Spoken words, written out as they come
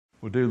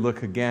We'll do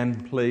look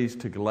again, please,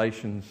 to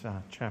Galatians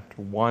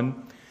chapter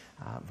 1,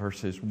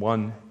 verses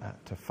 1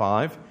 to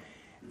 5.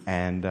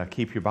 And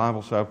keep your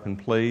Bibles open,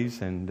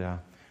 please, and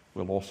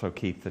we'll also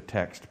keep the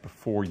text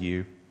before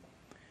you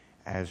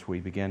as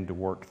we begin to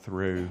work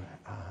through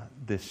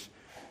this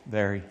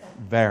very,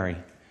 very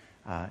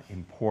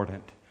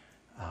important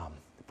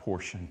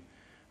portion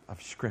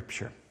of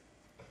Scripture.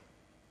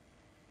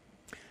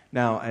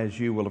 Now, as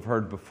you will have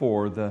heard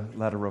before, the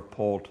letter of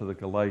Paul to the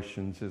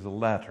Galatians is a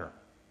letter.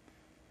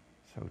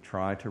 So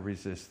try to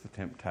resist the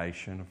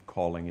temptation of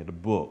calling it a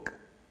book.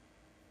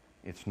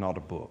 It's not a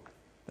book.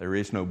 There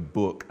is no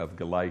book of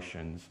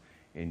Galatians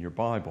in your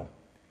Bible.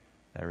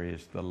 There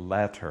is the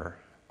letter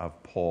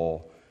of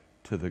Paul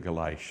to the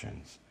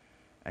Galatians.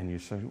 And you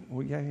say,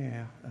 well,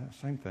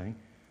 same thing.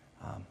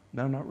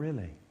 No, not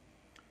really.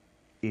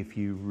 If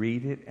you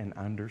read it and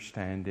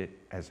understand it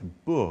as a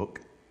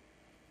book,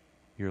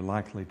 you're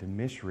likely to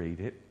misread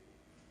it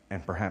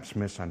and perhaps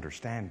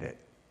misunderstand it.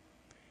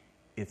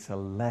 It's a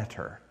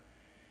letter.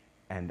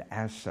 And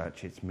as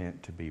such, it's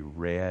meant to be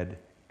read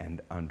and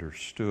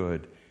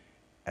understood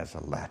as a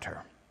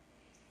letter.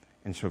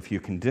 And so if you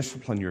can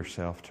discipline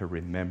yourself to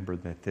remember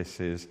that this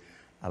is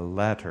a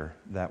letter,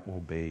 that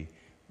will be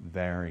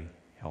very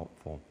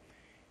helpful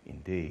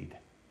indeed.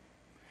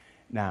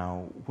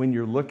 Now, when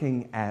you're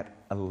looking at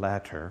a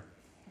letter,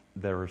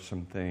 there are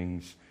some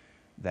things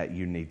that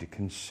you need to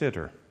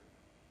consider.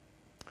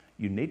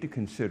 You need to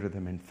consider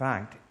them, in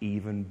fact,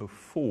 even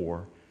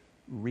before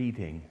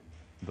reading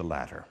the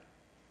letter.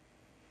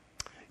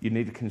 You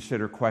need to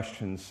consider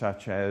questions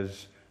such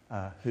as,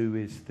 who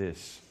is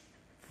this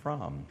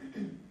from?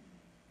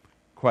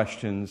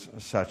 Questions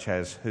such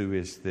as, who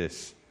is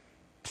this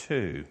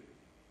to?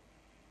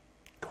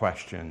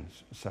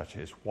 Questions such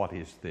as, what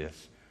is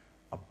this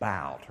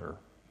about? Or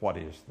what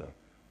is the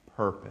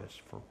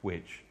purpose for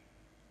which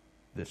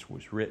this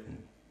was written?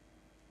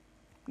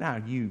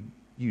 Now, you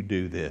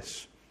do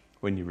this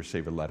when you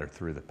receive a letter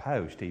through the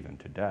post, even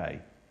today.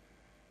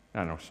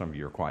 I know some of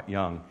you are quite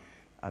young.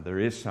 There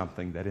is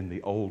something that in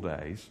the old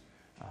days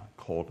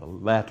called a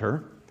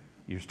letter.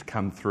 It used to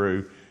come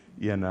through,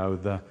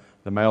 the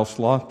mail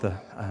slot,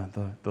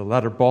 the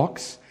letter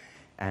box.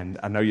 And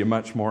I know you're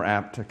much more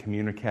apt to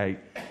communicate,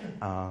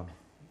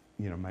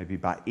 maybe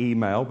by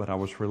email, but I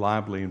was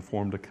reliably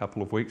informed a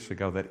couple of weeks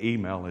ago that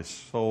email is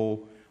so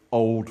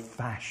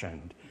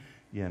old-fashioned.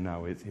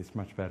 It's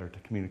much better to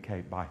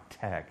communicate by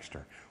text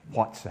or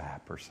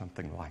WhatsApp or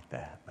something like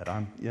that. But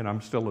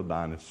I'm still a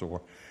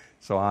dinosaur,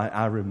 so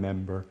I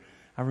remember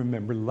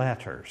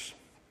letters.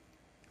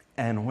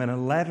 And when a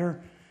letter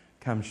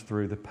comes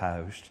through the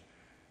post,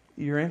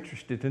 you're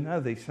interested to know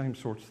these same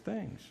sorts of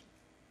things.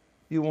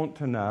 You want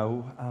to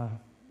know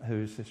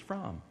who's this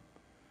from.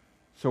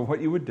 So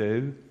what you would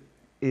do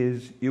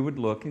is you would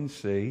look and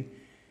see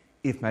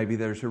if maybe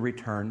there's a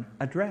return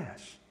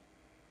address.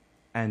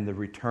 And the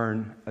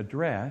return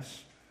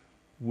address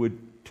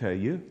would tell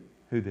you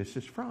who this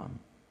is from.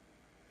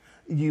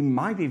 You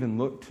might even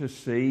look to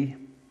see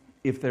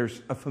if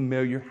there's a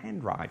familiar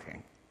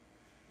handwriting.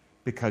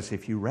 Because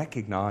if you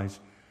recognize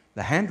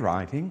the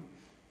handwriting,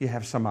 you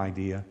have some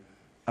idea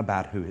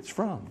about who it's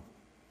from.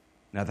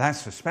 Now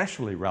that's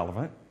especially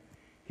relevant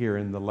here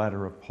in the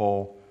letter of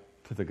Paul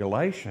to the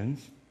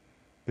Galatians,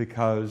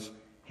 because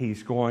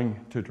he's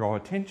going to draw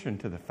attention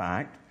to the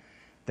fact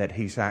that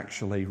he's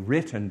actually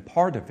written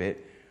part of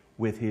it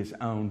with his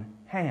own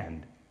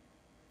hand.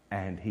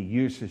 And he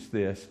uses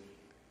this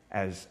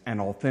as an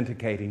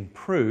authenticating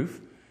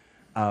proof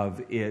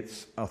of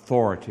its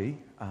authority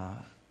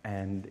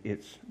and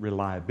its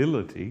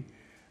reliability,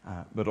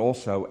 but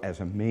also as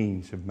a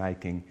means of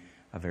making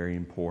a very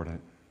important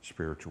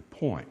spiritual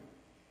point.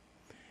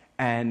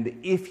 And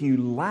if you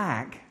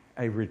lack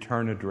a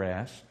return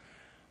address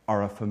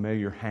or a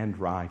familiar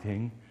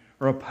handwriting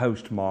or a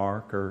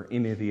postmark or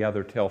any of the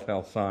other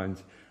telltale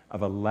signs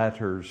of a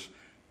letter's,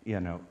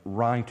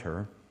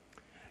 writer,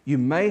 you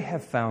may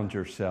have found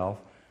yourself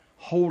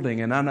holding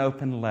an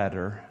unopened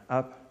letter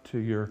up to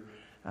your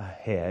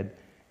head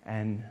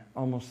and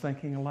almost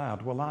thinking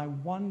aloud, well, I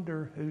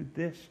wonder who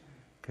this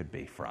could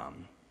be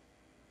from.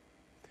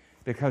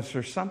 Because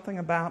there's something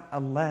about a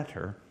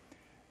letter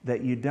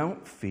that you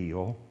don't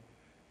feel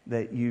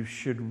that you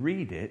should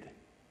read it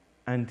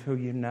until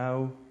you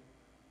know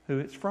who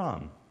it's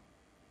from.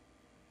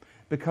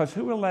 Because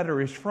who a letter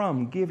is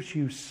from gives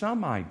you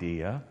some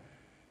idea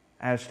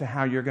as to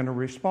how you're going to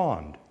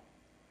respond.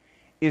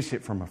 Is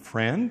it from a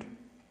friend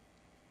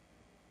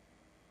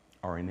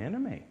or an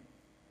enemy?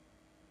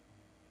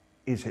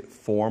 Is it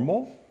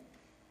formal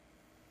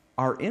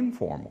or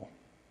informal?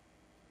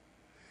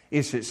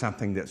 Is it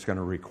something that's going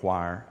to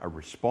require a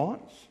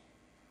response?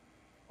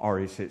 Or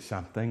is it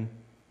something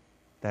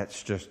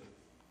that's just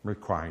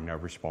requiring no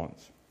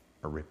response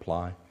or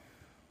reply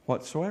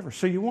whatsoever?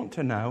 So you want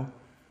to know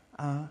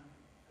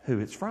who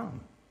it's from.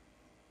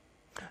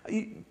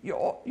 You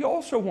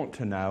also want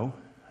to know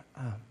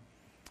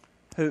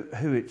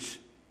who it's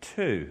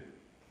to.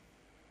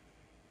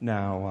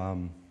 Now,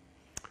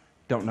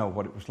 don't know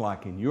what it was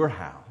like in your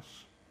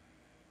house,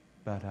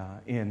 But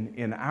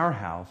in our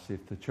house,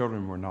 if the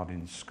children were not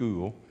in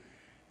school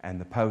and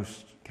the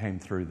post came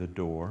through the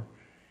door,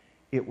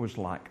 it was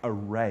like a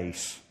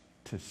race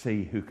to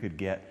see who could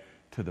get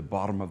to the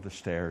bottom of the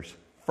stairs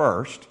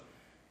first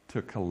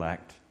to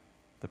collect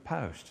the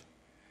post.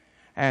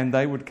 And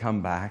they would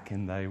come back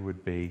and they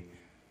would be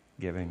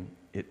giving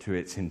it to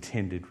its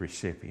intended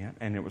recipient.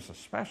 And it was a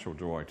special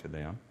joy to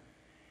them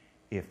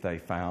if they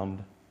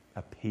found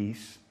a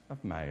piece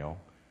of mail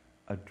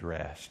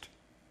addressed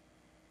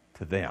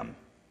to them.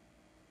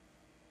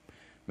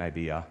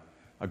 Maybe a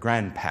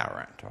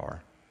grandparent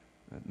or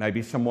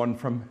maybe someone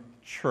from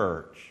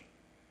church.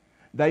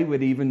 They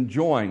would even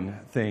join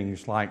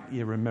things like,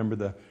 you remember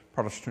the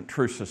Protestant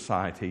Truth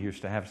Society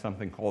used to have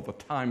something called the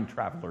Time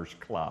Travelers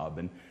Club,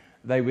 and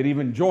they would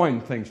even join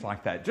things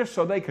like that just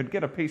so they could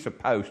get a piece of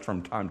post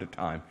from time to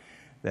time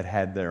that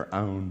had their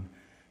own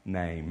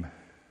name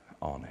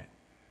on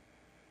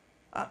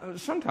it.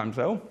 Sometimes,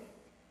 though,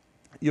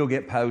 you'll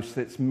get post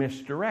that's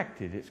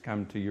misdirected. It's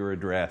come to your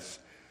address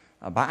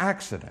by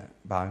accident,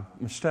 by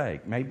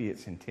mistake. Maybe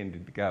it's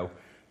intended to go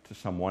to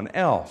someone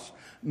else.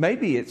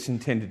 Maybe it's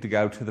intended to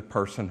go to the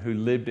person who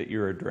lived at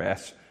your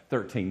address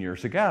 13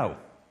 years ago.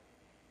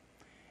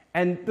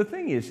 And the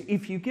thing is,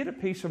 if you get a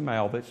piece of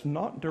mail that's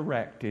not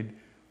directed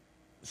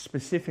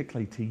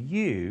specifically to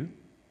you,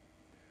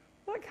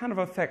 well, that kind of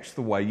affects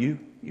the way you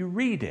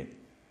read it.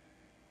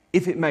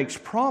 If it makes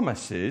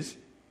promises,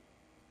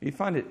 you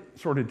find it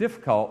sort of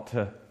difficult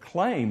to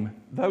claim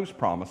those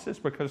promises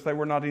because they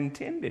were not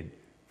intended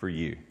for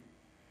you.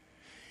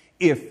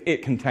 If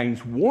it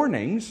contains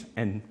warnings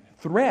and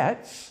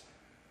threats,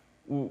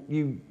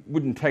 you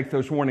wouldn't take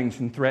those warnings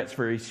and threats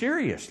very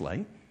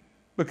seriously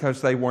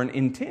because they weren't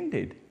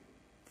intended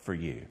for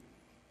you.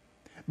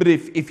 But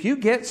if you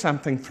get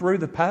something through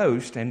the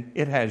post and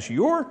it has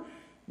your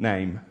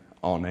name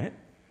on it,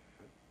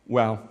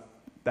 well,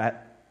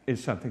 that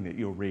is something that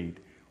you'll read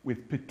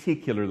with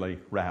particularly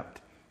rapt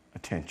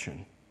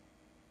attention.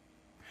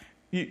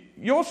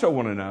 You also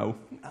want to know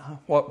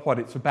what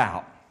it's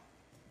about.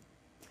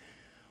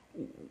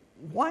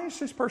 Why is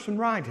this person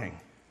writing?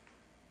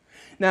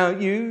 Now,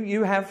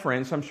 you have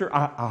friends, I'm sure,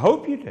 I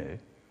hope you do,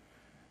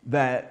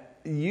 that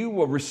you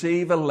will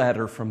receive a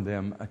letter from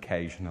them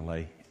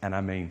occasionally. And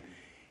I mean,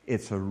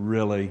 it's a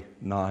really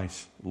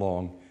nice,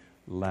 long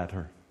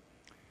letter,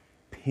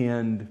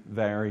 penned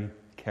very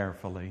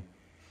carefully.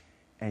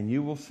 And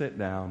you will sit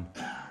down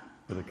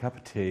with a cup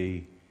of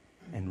tea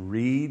and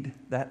read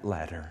that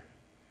letter,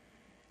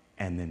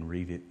 and then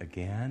read it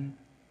again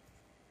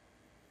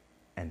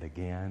and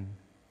again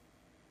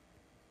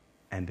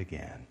and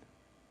again.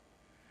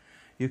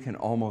 You can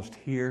almost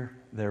hear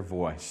their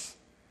voice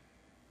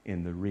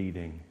in the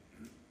reading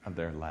of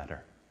their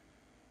letter.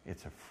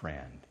 It's a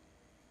friend.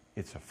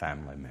 It's a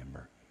family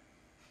member.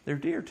 They're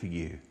dear to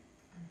you.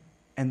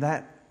 And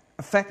that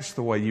affects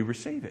the way you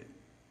receive it.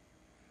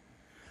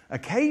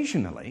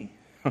 Occasionally,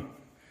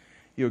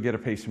 you'll get a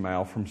piece of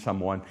mail from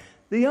someone.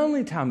 The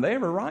only time they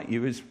ever write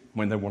you is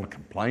when they want to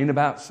complain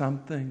about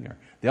something, or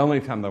the only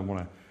time they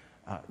want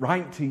to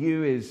write to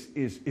you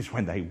is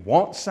when they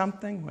want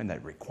something, when they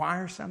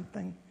require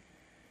something.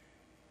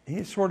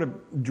 You sort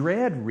of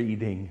dread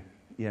reading,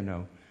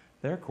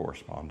 their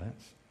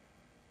correspondence.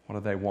 What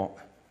do they want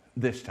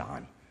this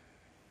time?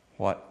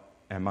 What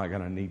am I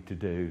going to need to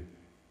do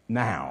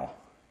now?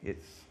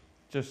 It's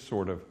just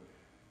sort of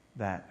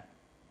that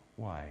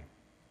way.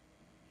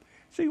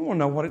 So you want to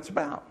know what it's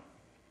about.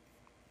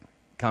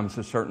 Comes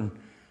a certain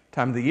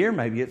time of the year,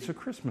 maybe it's a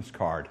Christmas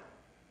card.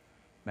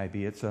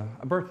 Maybe it's a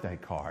birthday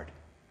card.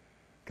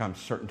 Comes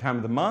a certain time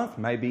of the month,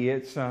 maybe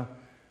it's a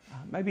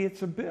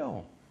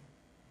bill.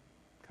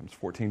 Comes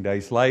 14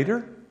 days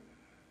later,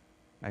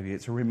 maybe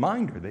it's a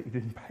reminder that you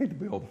didn't pay the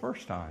bill the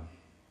first time.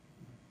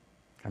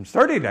 Comes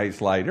 30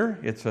 days later,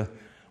 it's a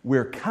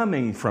we're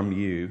coming from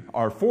you,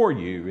 or for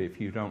you,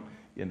 if you don't,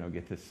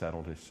 get this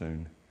settled as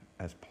soon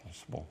as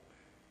possible.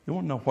 You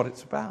want to know what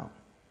it's about.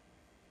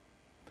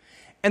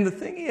 And the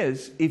thing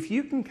is, if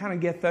you can kind of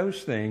get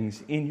those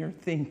things in your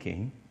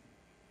thinking,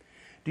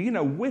 do you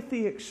know, with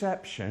the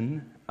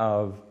exception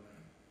of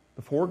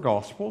the four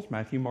Gospels,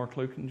 Matthew, Mark,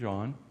 Luke, and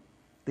John,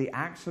 the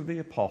Acts of the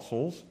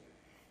Apostles,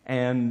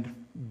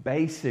 and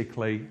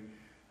basically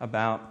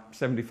about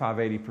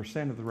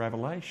 75-80% of the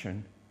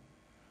Revelation,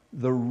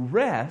 the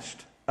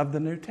rest of the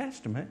New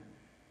Testament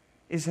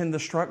is in the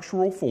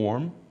structural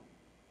form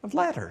of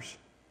letters.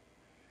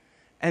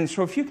 And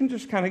so if you can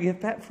just kind of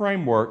get that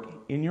framework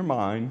in your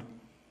mind,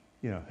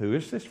 who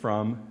is this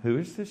from? Who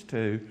is this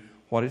to?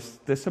 What is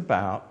this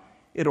about?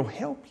 It'll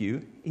help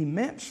you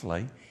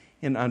immensely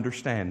in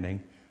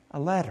understanding a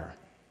letter.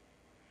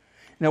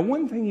 Now,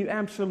 one thing you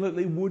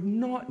absolutely would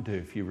not do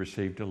if you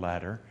received a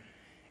letter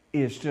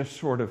is just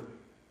sort of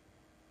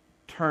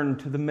turn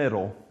to the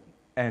middle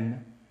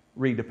and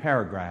read a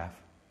paragraph,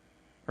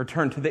 or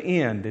turn to the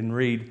end and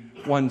read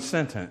one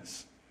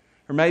sentence,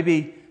 or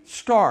maybe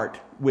start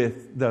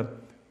with the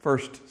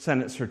first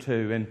sentence or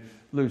two and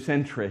lose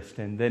interest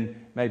and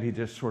then maybe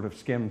just sort of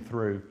skim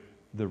through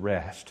the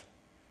rest.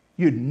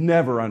 You'd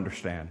never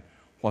understand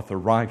what the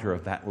writer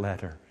of that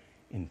letter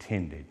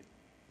intended.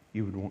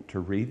 You would want to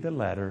read the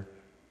letter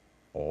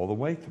all the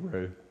way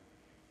through,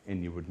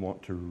 and you would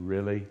want to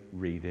really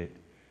read it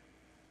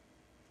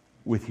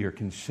with your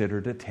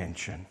considered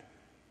attention,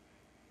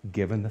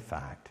 given the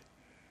fact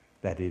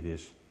that it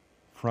is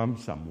from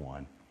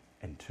someone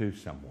and to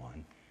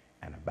someone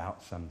and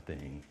about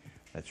something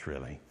that's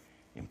really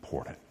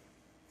important.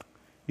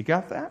 You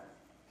got that?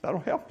 That'll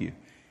help you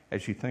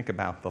as you think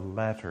about the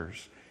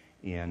letters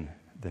in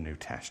the New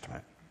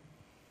Testament.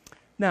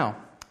 Now,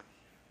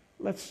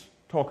 let's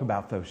talk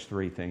about those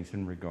three things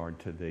in regard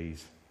to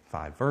these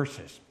 5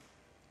 verses.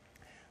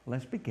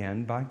 Let's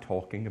begin by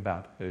talking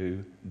about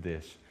who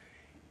this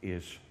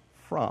is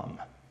from.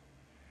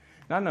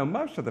 Now, I know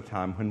most of the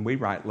time when we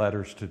write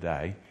letters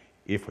today,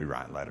 if we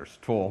write letters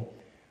at all,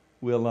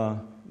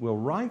 we'll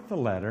write the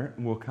letter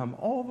and we'll come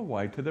all the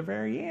way to the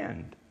very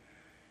end.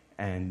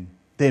 And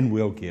then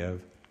we'll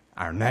give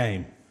our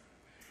name.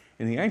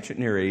 In the ancient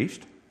Near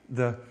East,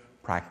 the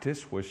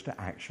practice was to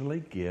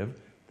actually give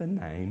the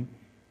name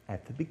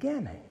at the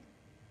beginning.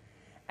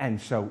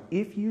 And so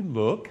if you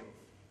look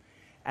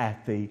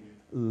at the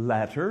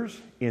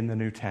letters in the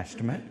New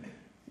Testament,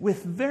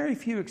 with very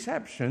few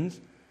exceptions,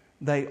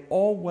 they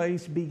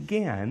always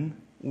begin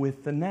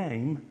with the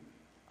name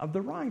of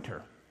the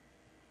writer.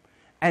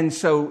 And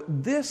so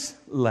this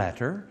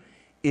letter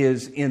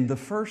is, in the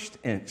first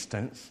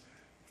instance,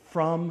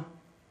 from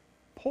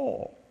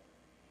Paul.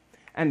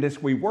 And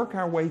as we work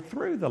our way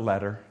through the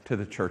letter to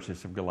the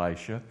churches of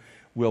Galatia,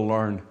 we'll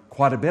learn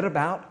quite a bit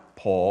about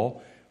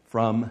Paul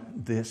from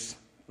this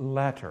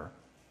letter.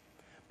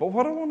 But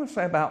what I want to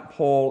say about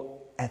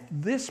Paul at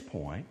this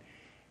point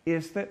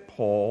is that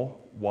Paul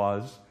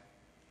was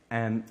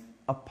an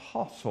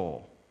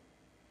apostle.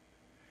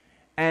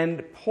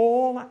 And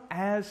Paul,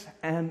 as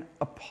an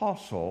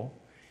apostle,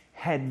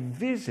 had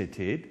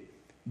visited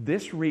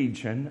this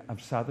region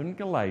of southern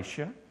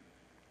Galatia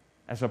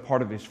as a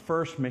part of his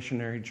first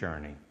missionary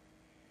journey.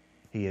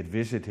 He had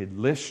visited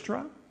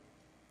Lystra,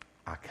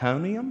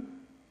 Iconium,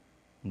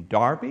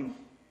 Derbe,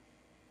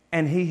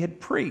 and he had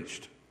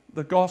preached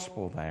the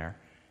gospel there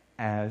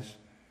as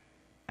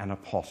an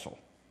apostle.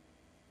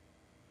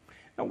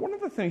 Now, one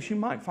of the things you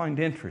might find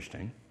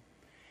interesting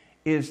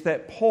is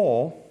that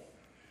Paul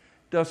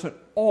doesn't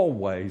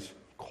always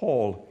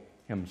call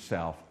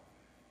himself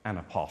an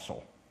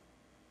apostle.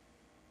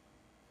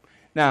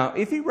 Now,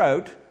 if he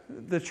wrote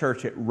the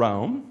church at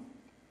Rome,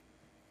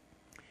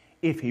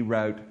 if he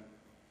wrote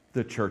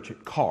the church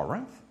at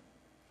Corinth,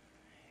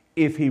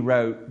 if he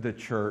wrote the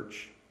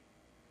church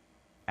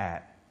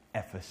at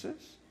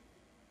Ephesus,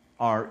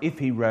 or if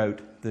he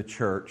wrote the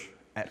church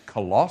at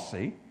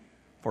Colossae,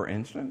 for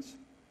instance,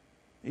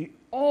 he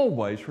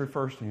always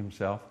refers to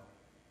himself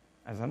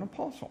as an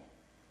apostle.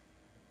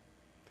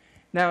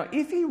 Now,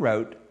 if he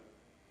wrote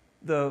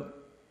the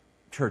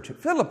church at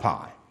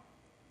Philippi,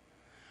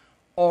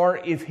 or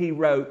if he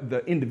wrote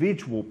the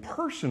individual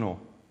personal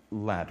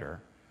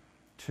letter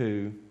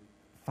to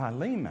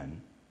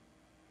Philemon,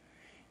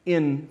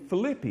 in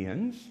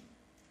Philippians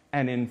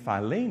and in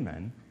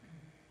Philemon,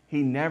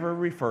 he never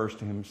refers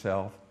to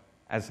himself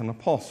as an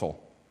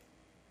apostle.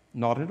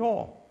 Not at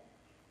all.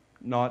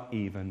 Not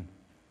even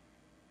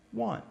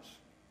once.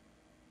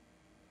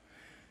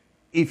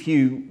 If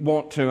you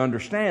want to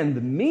understand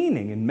the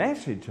meaning and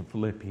message of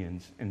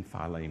Philippians and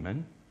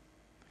Philemon,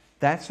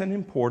 that's an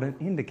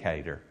important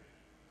indicator.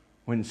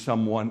 When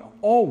someone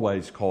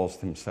always calls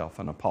themselves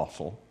an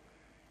apostle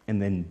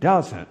and then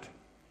doesn't,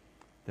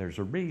 there's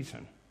a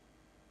reason.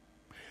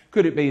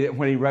 Could it be that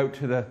when he wrote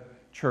to the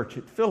church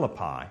at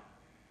Philippi,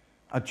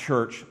 a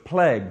church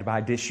plagued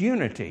by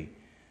disunity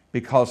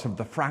because of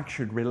the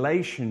fractured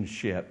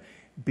relationship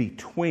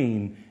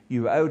between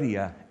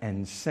Euodia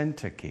and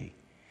Syntyche,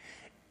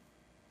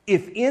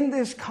 if in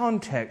this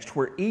context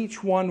where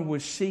each one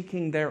was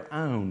seeking their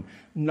own,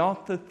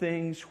 not the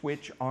things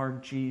which are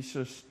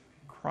Jesus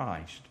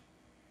Christ,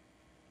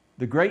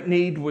 the great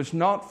need was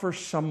not for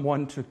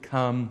someone to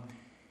come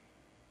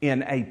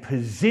in a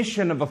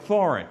position of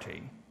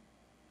authority,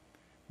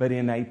 but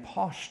in a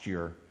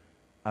posture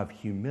of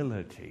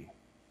humility.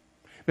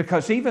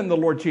 Because even the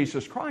Lord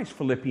Jesus Christ,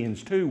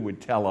 Philippians 2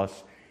 would tell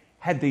us,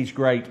 had these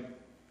great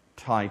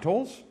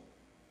titles,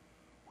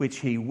 which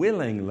he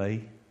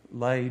willingly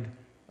laid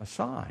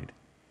aside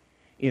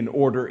in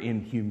order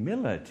in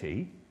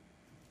humility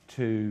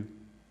to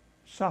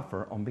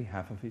suffer on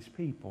behalf of his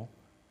people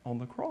on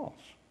the cross.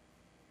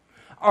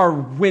 Or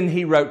when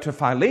he wrote to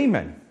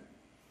Philemon,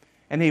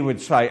 and he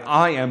would say,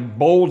 I am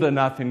bold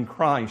enough in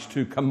Christ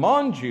to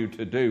command you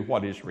to do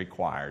what is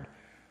required.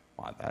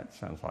 Why, that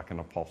sounds like an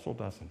apostle,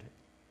 doesn't it?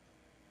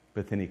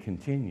 But then he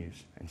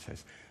continues and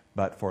says,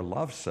 but for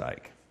love's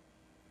sake,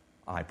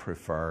 I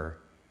prefer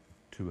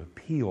to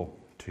appeal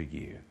to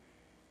you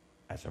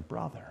as a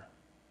brother.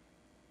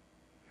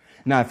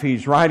 Now, if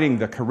he's writing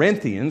the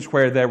Corinthians,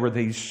 where there were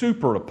these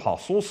super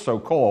apostles,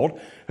 so-called,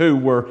 who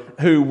were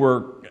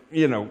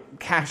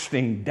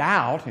casting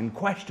doubt and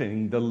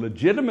questioning the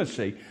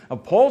legitimacy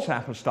of Paul's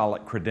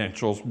apostolic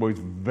credentials, was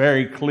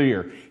very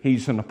clear.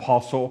 He's an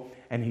apostle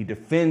and he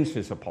defends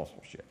his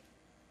apostleship.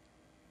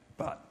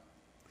 But,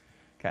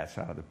 cat's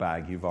out of the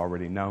bag. You've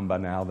already known by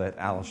now that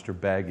Alistair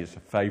Begg is a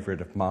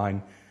favorite of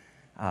mine.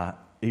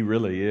 He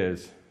really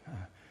is.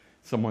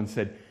 Someone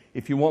said,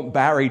 if you want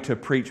Barry to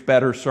preach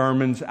better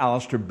sermons,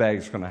 Alistair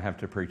Begg's going to have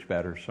to preach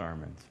better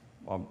sermons.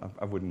 Well,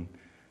 I wouldn't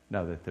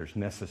know that there's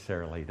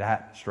necessarily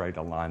that straight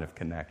a line of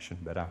connection,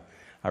 but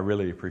I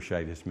really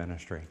appreciate his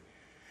ministry.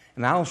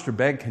 And Alistair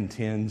Begg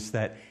contends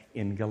that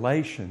in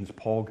Galatians,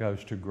 Paul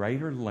goes to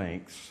greater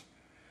lengths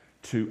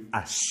to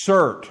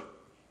assert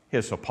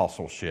his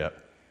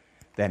apostleship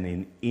than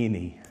in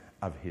any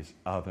of his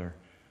other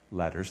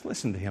letters.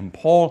 Listen to him.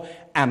 Paul,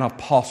 an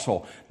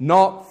apostle,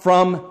 not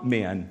from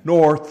men,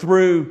 nor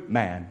through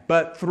man,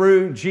 but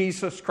through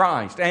Jesus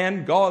Christ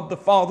and God the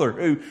Father,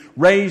 who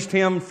raised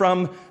him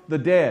from the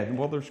dead.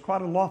 Well, there's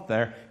quite a lot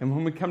there. And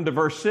when we come to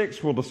verse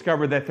 6, we'll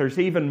discover that there's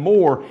even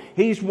more.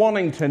 He's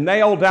wanting to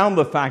nail down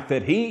the fact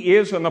that he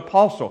is an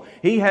apostle.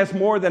 He has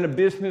more than a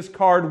business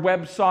card,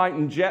 website,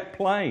 and jet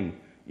plane.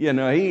 You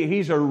know,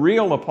 he's a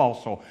real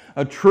apostle,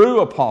 a true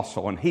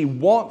apostle, and he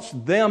wants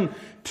them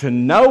to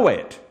know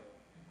it.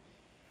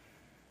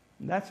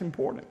 That's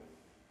important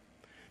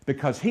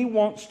because he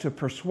wants to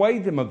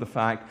persuade them of the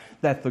fact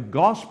that the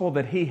gospel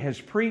that he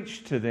has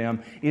preached to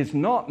them is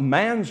not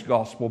man's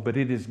gospel, but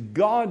it is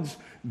God's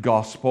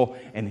gospel,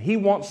 and he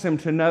wants them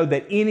to know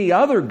that any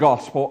other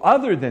gospel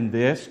other than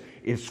this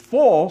is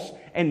false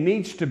and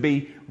needs to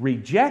be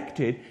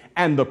rejected,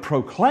 and the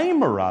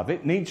proclaimer of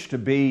it needs to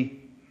be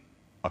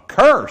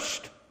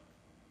accursed.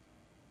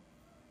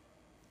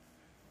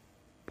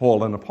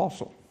 Paul, an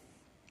apostle.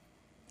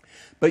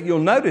 But you'll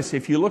notice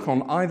if you look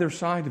on either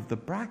side of the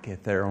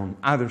bracket there, on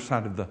either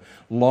side of the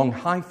long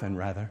hyphen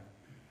rather,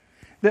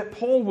 that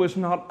Paul was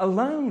not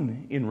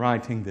alone in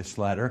writing this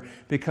letter,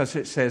 because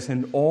it says,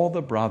 "and all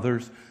the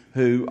brothers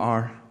who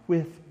are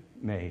with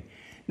me."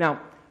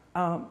 Now,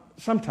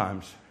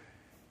 sometimes,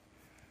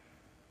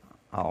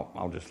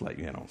 I'll just let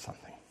you in on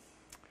something.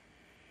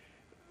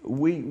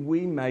 We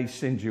may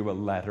send you a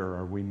letter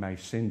or we may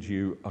send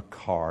you a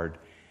card,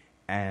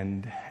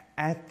 and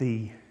at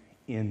the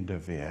end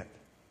of it,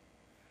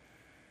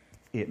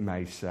 it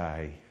may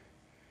say,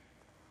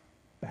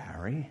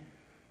 Barry,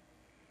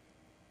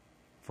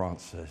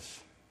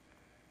 Francis,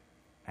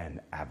 and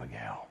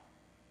Abigail.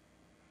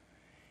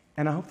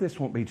 And I hope this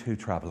won't be too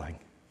troubling.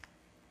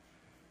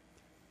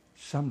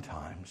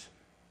 Sometimes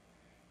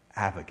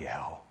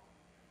Abigail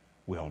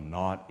will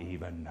not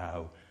even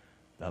know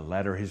the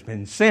letter has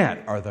been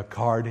sent or the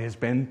card has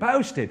been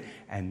posted,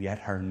 and yet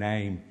her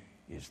name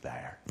is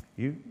there.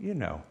 You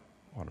know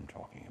what I'm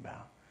talking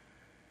about.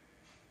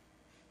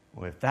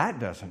 Well, if that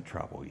doesn't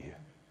trouble you,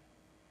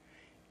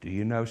 do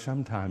you know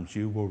sometimes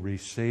you will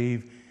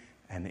receive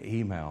an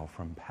email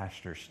from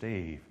Pastor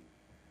Steve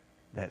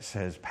that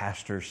says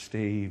Pastor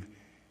Steve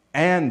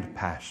and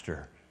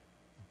Pastor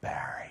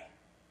Barry?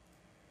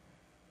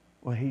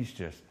 Well, he's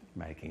just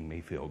making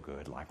me feel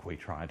good, like we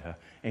try to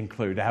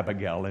include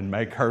Abigail and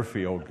make her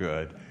feel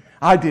good.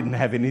 I didn't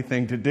have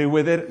anything to do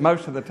with it.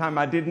 Most of the time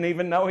I didn't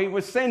even know he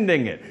was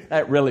sending it.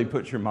 That really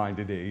puts your mind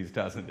at ease,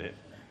 doesn't it?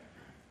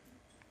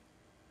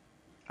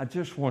 I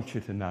just want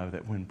you to know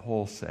that when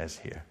Paul says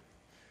here,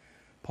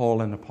 Paul,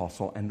 an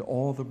apostle, and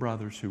all the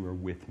brothers who are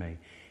with me,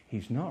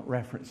 he's not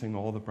referencing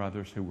all the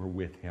brothers who were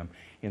with him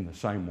in the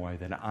same way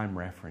that I'm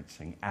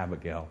referencing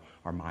Abigail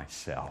or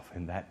myself.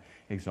 In that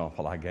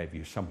example I gave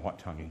you somewhat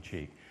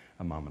tongue-in-cheek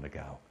a moment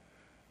ago.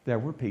 There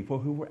were people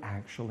who were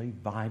actually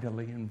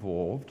vitally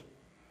involved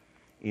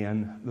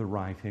in the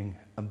writing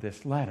of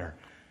this letter.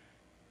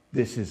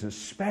 This is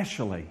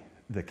especially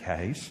the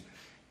case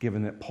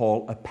given that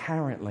Paul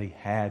apparently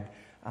had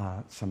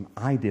some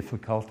eye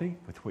difficulty,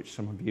 with which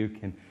some of you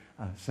can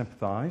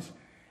sympathize,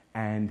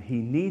 and he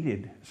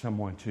needed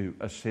someone to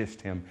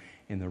assist him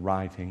in the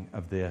writing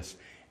of this,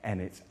 and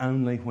it's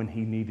only when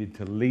he needed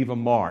to leave a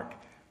mark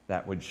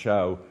that would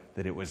show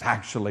that it was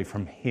actually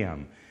from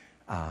him.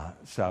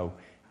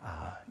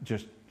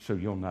 Just so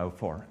you'll know,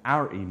 for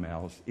our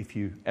emails, if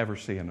you ever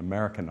see an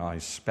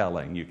Americanized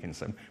spelling, you can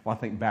say, well, I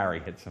think Barry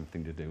had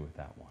something to do with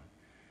that one.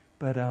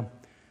 But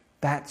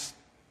that's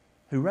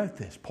who wrote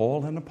this.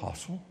 Paul, an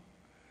apostle,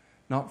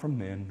 not from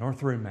men, nor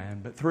through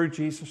man, but through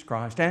Jesus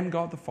Christ and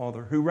God the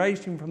Father, who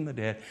raised him from the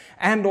dead,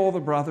 and all the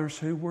brothers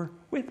who were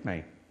with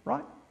me.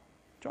 Right?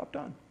 Job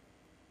done.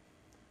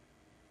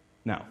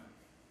 Now,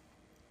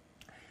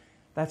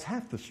 that's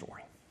half the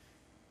story.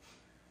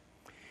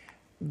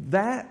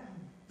 That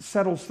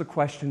settles the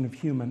question of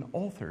human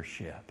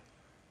authorship.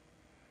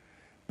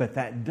 But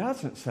that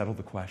doesn't settle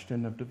the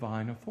question of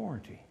divine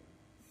authority.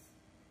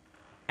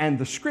 And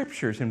the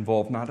Scriptures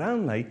involve not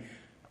only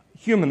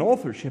human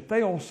authorship,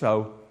 they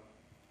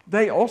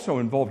also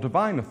involve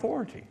divine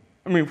authority.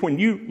 I mean, when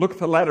you look at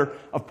the letter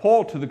of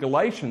Paul to the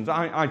Galatians,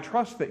 I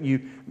trust that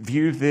you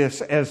view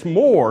this as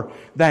more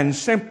than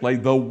simply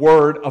the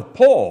word of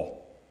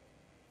Paul.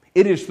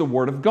 It is the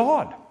word of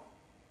God.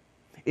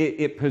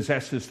 It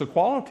possesses the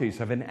qualities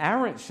of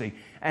inerrancy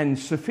and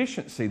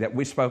sufficiency that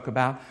we spoke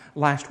about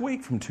last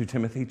week from 2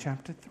 Timothy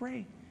chapter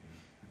 3.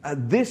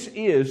 This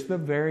is the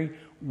very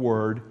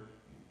Word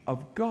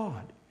of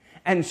God.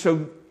 And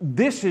so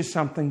this is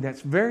something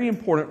that's very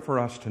important for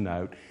us to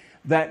note,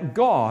 that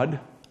God,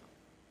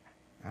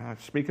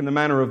 speak in the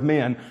manner of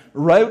men,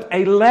 wrote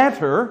a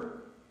letter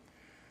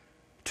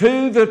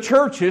to the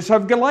churches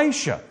of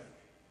Galatia.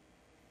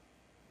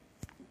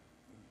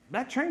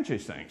 That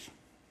changes things.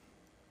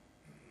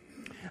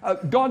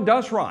 God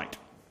does write.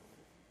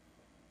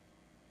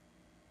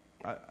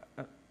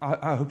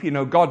 I hope you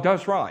know God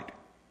does write.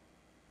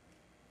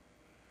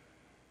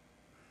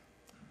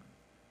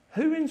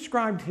 Who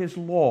inscribed His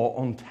law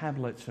on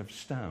tablets of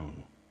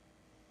stone?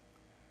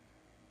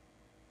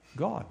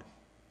 God.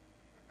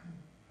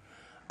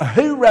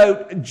 Who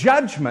wrote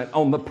judgment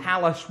on the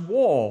palace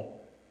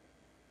wall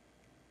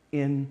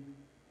in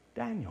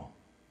Daniel?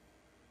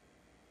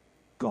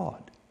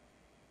 God.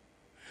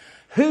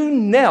 Who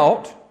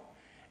knelt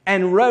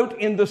and wrote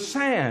in the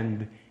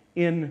sand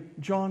in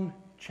John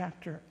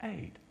chapter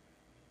 8?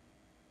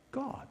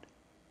 God.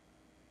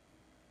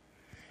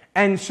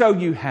 And so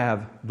you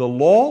have the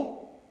law,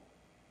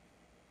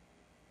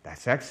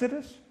 that's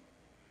Exodus.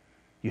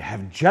 You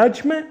have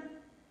judgment,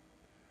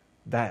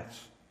 that's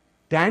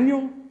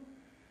Daniel.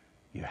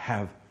 You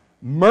have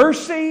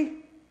mercy,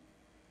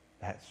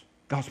 that's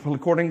Gospel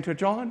according to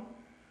John.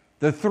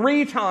 The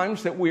 3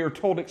 times that we are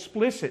told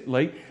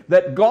explicitly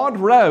that God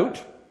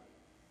wrote,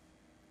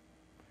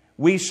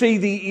 we see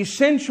the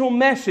essential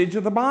message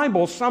of the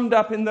Bible summed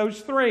up in those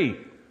 3.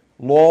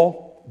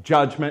 Law,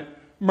 judgment,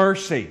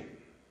 mercy.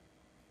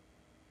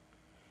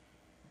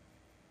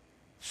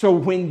 So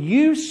when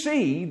you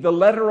see the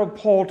letter of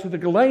Paul to the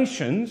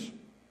Galatians,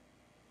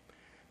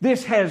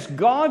 this has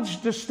God's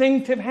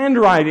distinctive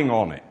handwriting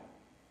on it.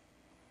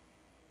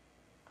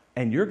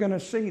 And you're going to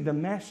see the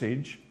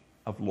message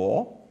of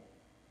law,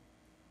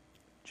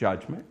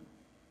 judgment,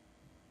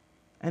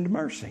 and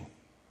mercy.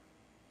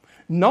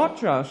 Not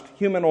just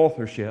human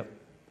authorship,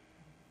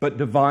 but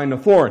divine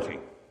authority.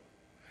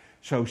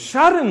 So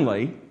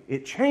suddenly,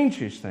 it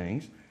changes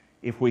things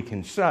if we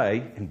can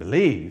say and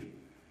believe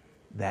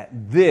that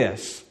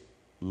this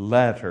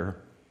letter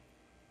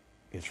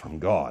is from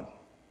God.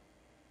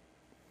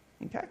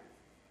 Okay?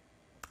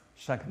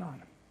 Second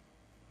item.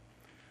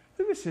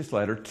 Who is this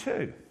letter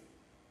to?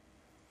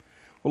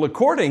 Well,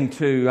 according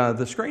to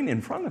the screen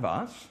in front of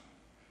us,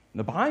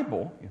 the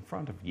Bible in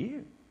front of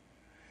you,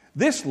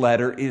 this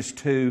letter is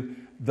to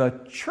the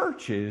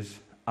churches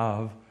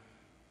of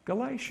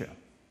Galatia.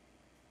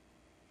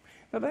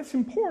 Now that's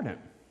important,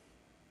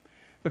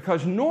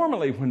 because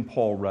normally when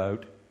Paul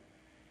wrote,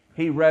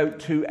 he wrote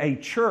to a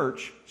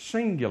church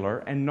singular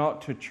and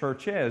not to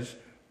churches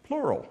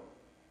plural.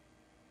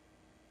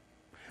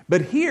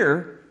 But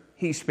here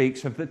he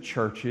speaks of the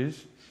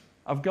churches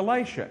of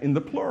Galatia in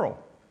the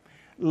plural.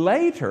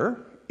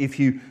 Later, if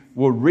you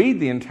will read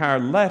the entire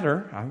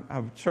letter, I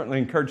would certainly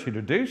encourage you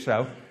to do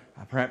so,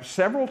 perhaps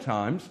several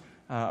times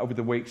over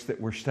the weeks that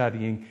we're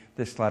studying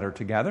this letter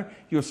together,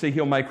 you'll see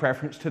he'll make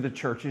reference to the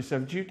churches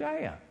of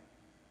Judea.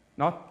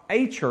 Not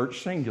a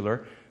church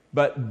singular,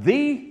 but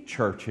the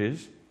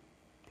churches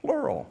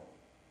plural.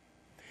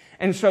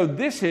 And so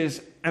this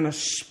is an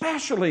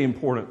especially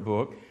important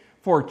book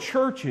for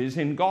churches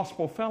in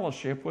gospel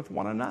fellowship with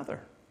one another.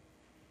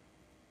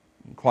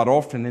 And quite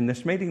often in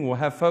this meeting we'll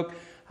have folk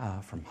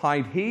from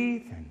Hyde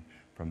Heath and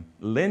from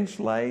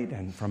Lindslade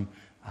and from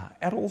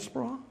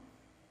Edlesborough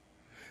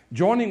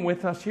joining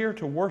with us here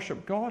to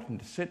worship God and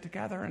to sit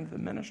together in the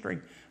ministry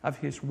of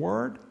His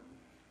Word.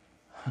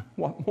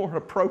 What more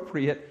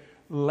appropriate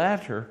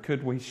letter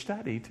could we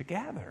study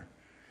together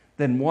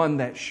than one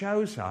that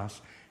shows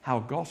us how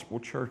gospel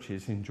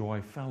churches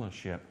enjoy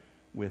fellowship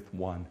with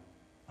one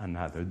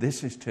another?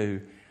 This is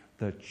to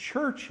the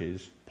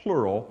churches,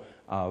 plural,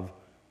 of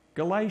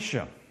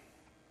Galatia.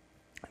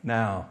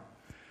 Now,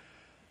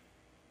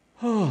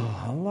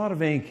 a lot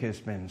of ink has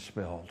been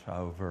spilled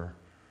over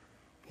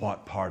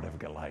what part of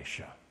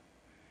Galatia.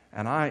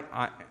 And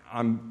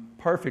I'm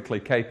perfectly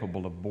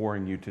capable of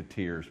boring you to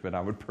tears, but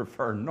I would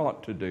prefer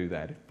not to do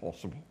that if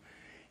possible.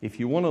 If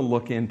you want to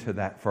look into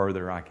that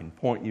further, I can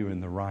point you in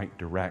the right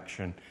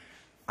direction.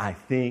 I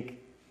think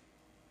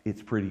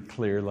it's pretty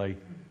clearly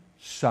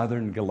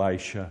southern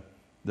Galatia,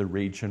 the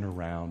region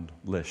around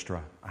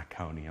Lystra,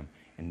 Iconium,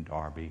 and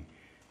Derbe,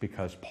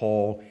 because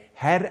Paul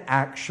had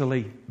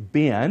actually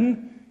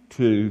been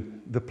to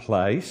the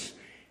place.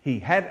 He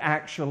had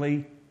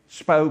actually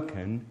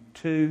spoken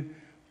to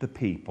the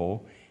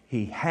people.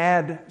 He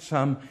had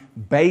some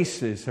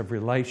basis of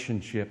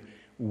relationship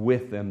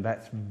with them.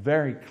 That's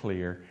very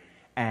clear.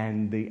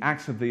 And the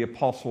Acts of the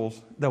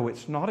Apostles, though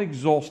it's not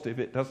exhaustive,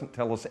 it doesn't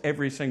tell us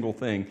every single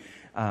thing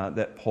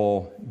that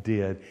Paul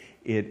did.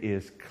 It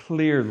is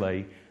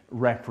clearly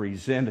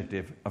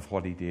representative of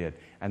what he did.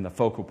 And the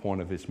focal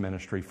point of his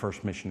ministry,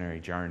 first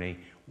missionary journey,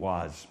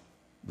 was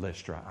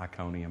Lystra,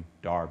 Iconium,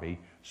 Derbe,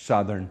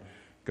 southern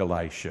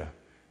Galatia.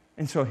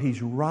 And so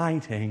he's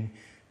writing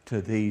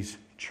to these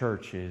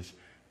churches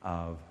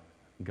of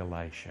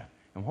Galatia.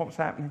 And what was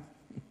happening?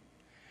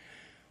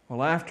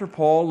 Well, after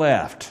Paul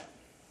left,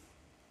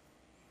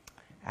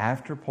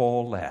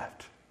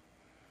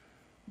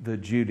 the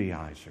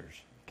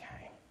Judaizers came.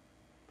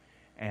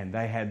 And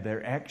they had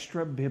their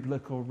extra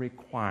biblical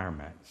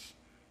requirements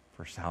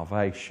for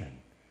salvation.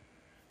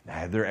 They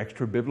had their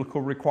extra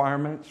biblical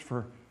requirements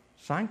for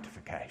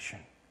sanctification.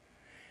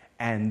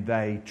 And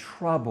they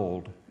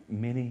troubled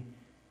many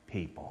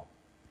people.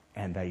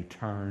 And they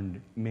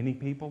turned many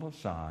people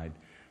aside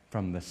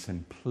from the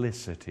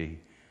simplicity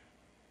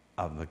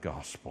of the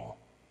gospel.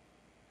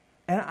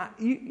 And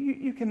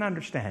you can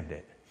understand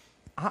it.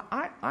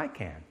 I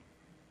can.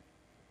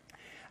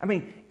 I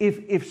mean,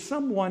 if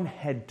someone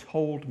had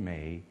told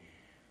me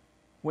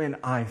when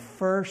I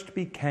first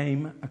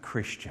became a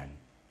Christian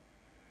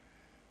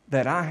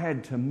that I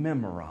had to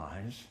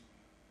memorize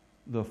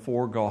the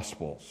 4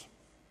 Gospels.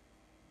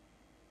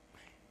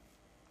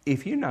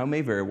 If you know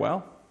me very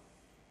well,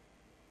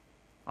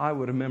 I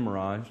would have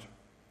memorized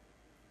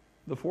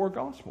the 4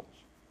 Gospels.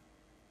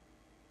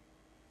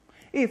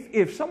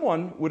 If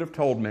someone would have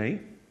told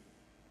me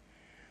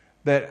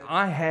that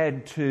I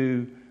had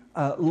to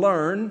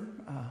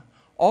learn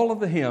all of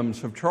the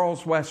hymns of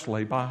Charles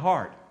Wesley by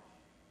heart,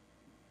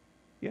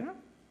 you know,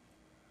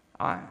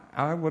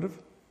 I would have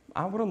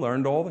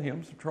learned all the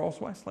hymns of Charles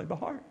Wesley by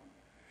heart.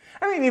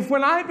 I mean, if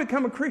when I had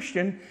become a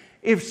Christian,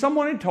 if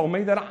someone had told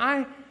me that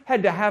I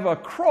had to have a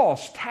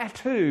cross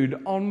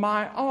tattooed on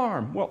my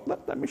arm, well,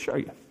 let me show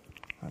you.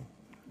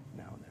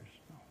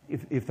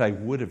 If they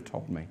would have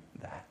told me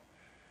that,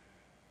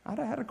 I'd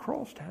have had a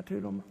cross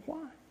tattooed on me.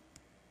 Why?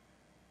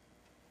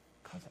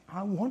 Because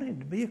I wanted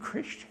to be a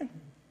Christian.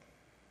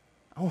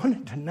 I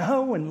wanted to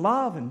know and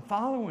love and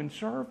follow and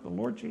serve the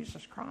Lord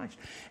Jesus Christ.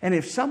 And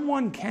if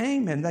someone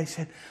came and they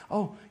said,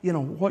 oh, you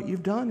know, what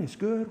you've done is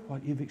good,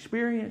 what you've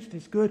experienced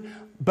is good,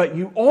 but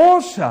you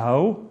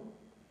also,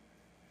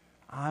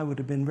 I would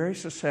have been very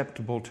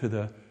susceptible to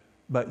the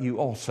but you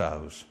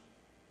alsos.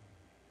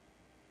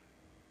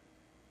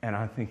 And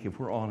I think if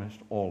we're honest,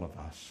 all of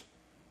us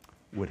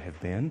would have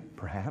been,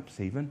 perhaps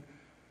even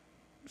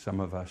some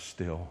of us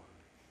still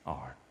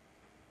are.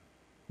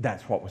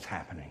 That's what was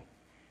happening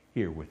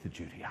here with the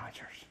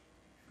Judaizers.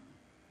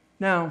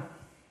 Now,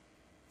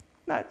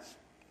 that's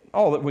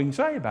all that we can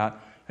say about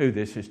who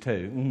this is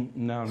to.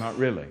 No, not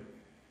really.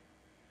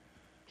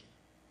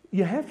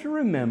 You have to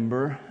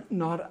remember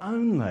not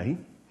only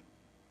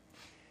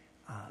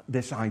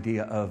this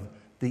idea of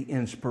the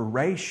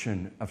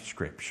inspiration of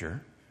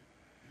Scripture,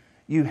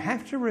 you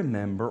have to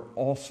remember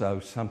also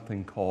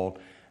something called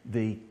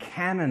the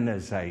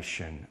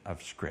canonization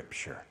of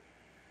Scripture.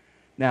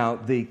 Now,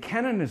 the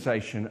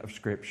canonization of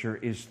Scripture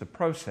is the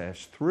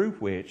process through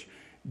which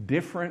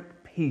different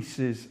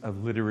pieces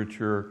of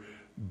literature,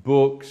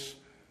 books,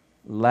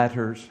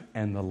 letters,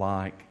 and the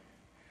like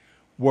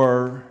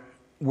were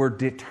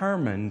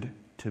determined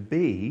to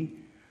be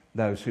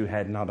those who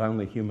had not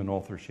only human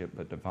authorship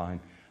but divine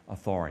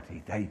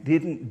authority. They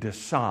didn't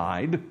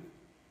decide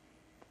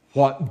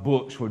what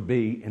books would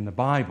be in the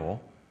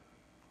Bible.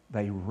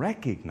 They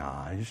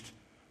recognized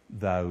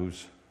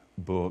those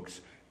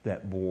books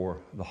that bore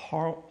the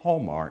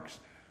hallmarks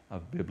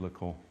of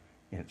biblical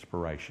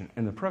inspiration.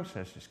 And the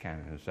process is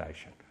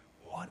canonization.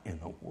 What in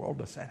the world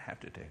does that have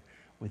to do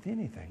with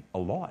anything? A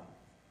lot.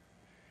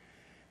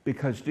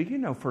 Because do you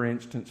know, for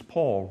instance,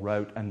 Paul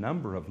wrote a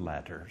number of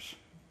letters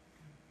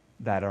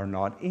that are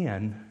not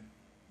in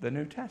the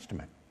New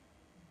Testament.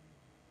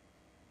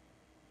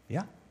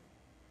 Yeah.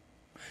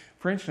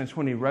 For instance,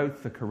 when he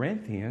wrote the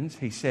Corinthians,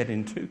 he said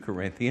in 2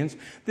 Corinthians,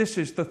 this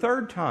is the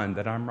 3rd time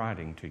that I'm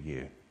writing to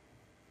you.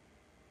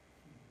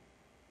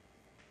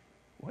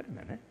 Wait a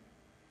minute.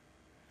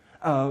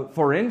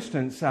 For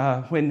instance,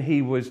 when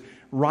he was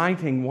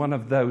writing one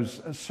of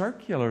those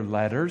circular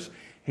letters,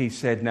 he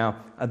said,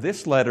 now,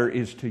 this letter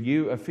is to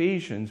you,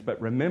 Ephesians,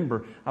 but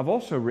remember, I've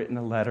also written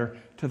a letter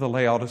to the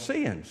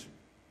Laodiceans.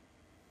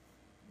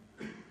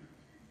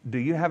 Do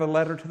you have a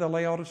letter to the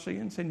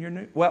Laodiceans in your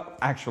new? Well,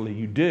 actually,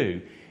 you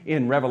do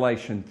in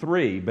Revelation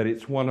 3, but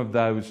it's one of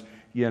those,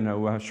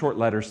 short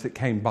letters that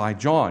came by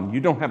John. You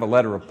don't have a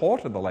letter of Paul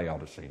to the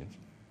Laodiceans.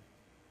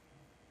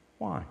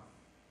 Why?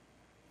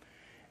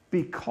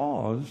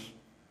 Because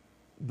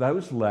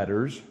those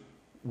letters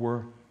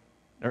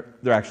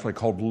they're actually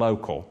called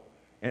local.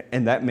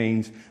 And that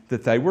means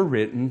that they were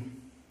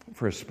written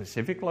for a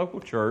specific local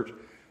church,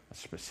 a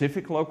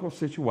specific local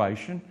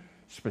situation,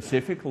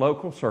 specific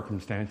local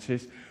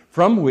circumstances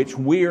from which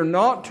we are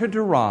not to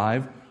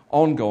derive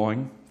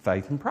ongoing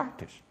faith and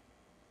practice.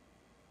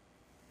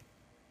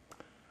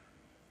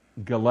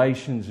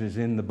 Galatians is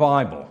in the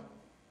Bible,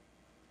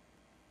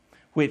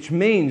 which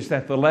means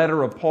that the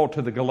letter of Paul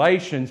to the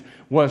Galatians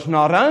was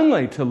not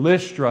only to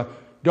Lystra,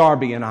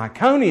 Derbe, and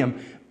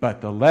Iconium, but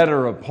the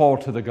letter of Paul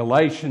to the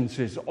Galatians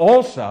is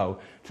also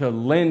to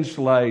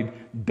Lindslade,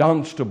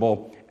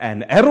 Dunstable,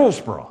 and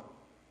Edlesborough.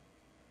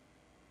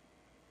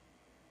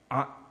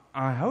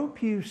 I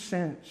hope you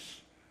sense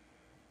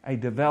a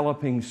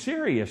developing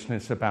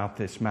seriousness about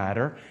this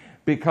matter,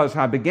 because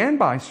I began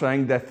by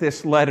saying that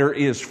this letter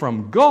is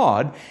from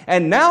God,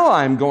 and now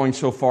I'm going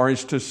so far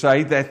as to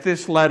say that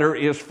this letter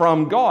is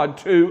from God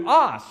to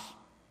us.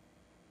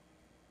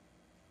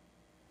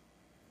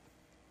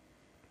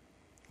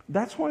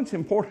 That's why it's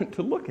important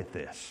to look at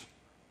this.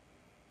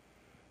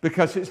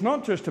 Because it's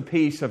not just a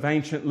piece of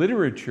ancient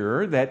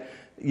literature that,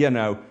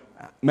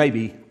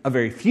 maybe a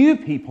very few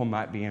people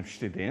might be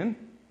interested in.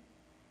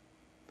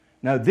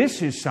 No,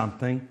 this is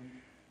something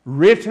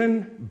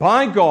written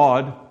by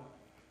God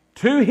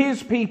to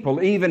His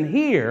people, even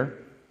here,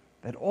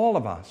 that all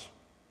of us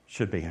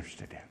should be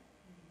interested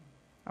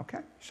in. Okay,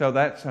 so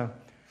that's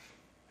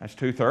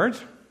 2/3.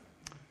 How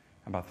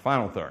about the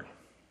final third?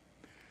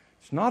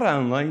 It's not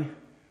only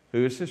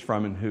who is this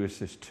from and who is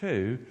this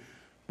to,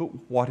 but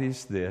what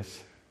is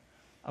this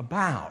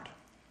about?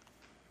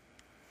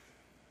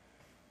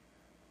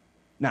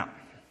 Now,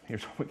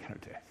 here's what we're going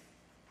to do.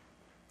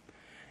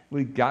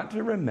 We've got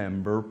to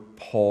remember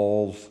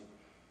Paul's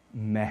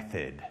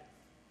method.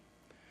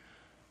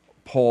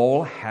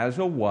 Paul has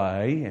a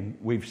way, and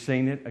we've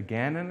seen it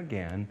again and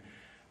again,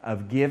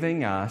 of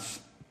giving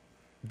us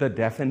the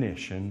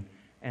definition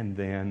and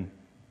then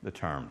the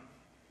term.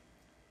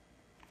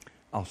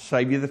 I'll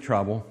save you the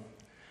trouble.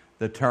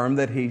 The term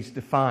that he's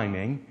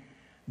defining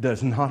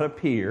does not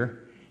appear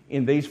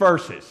in these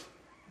verses.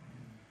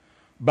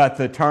 But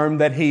the term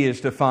that he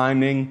is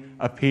defining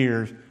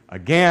appears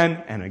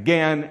again and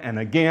again and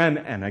again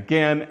and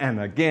again and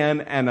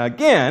again and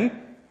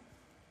again.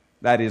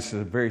 That is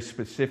a very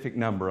specific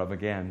number of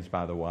agains,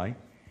 by the way,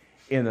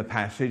 in the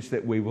passage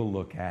that we will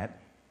look at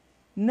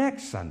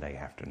next Sunday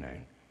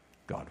afternoon,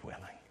 God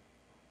willing.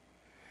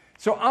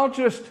 So I'll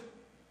just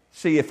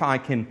see if I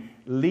can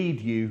lead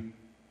you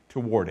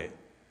toward it.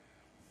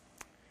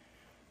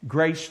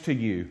 Grace to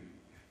you.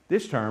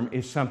 This term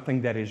is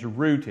something that is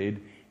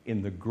rooted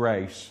in the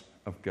grace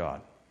of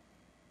God.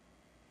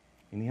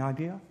 Any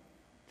idea?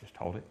 Just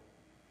hold it.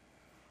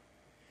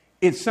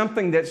 It's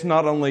something that's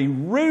not only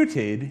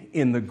rooted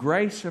in the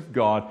grace of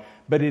God,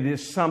 but it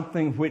is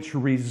something which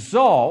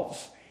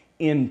results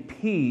in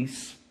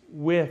peace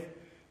with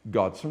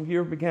God. Some of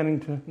you are beginning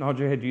to nod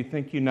your head. Do you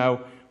think you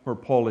know where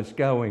Paul is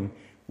going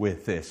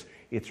with this?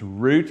 It's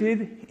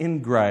rooted in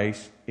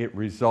grace. It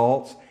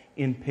results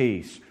in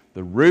peace.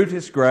 The root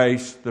is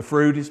grace. The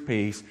fruit is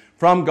peace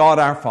from God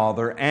our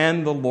Father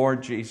and the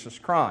Lord Jesus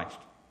Christ.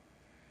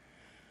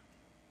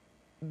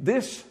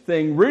 This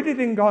thing, rooted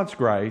in God's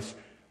grace,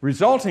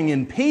 resulting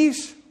in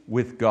peace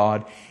with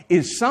God,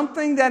 is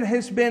something that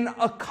has been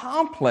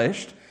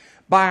accomplished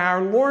by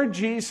our Lord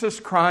Jesus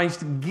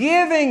Christ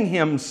giving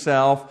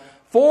Himself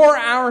for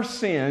our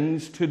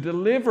sins to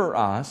deliver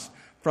us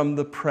from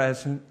the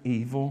present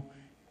evil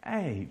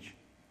age.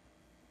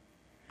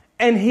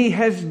 And He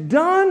has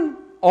done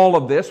all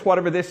of this,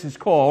 whatever this is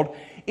called,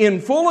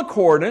 in full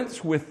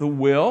accordance with the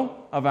will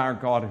of our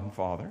God and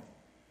Father.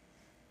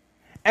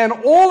 And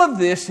all of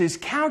this is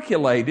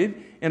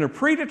calculated in a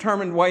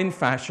predetermined way and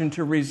fashion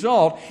to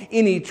result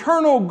in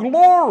eternal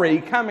glory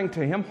coming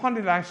to Him. Why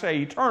did I say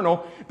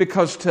eternal?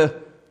 Because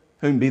to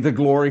whom be the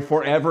glory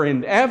forever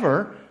and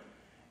ever.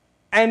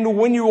 And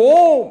when you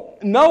all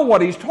know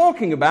what he's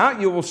talking about,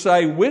 you will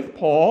say with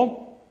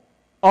Paul,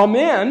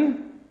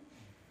 Amen.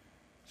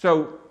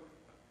 So,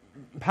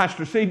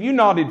 Pastor Steve, you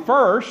nodded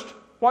first.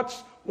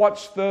 What's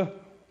the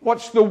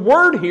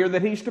word here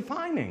that he's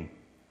defining?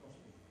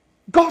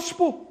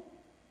 Gospel.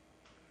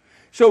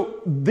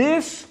 So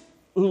this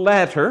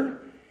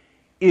letter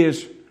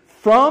is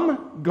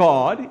from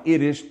God.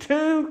 It is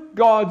to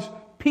God's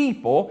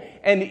people,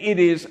 and it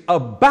is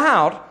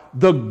about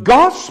the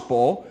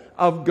gospel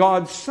of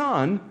God's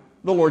Son,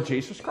 the Lord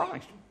Jesus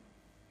Christ.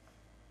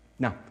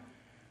 Now,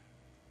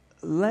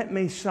 let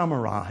me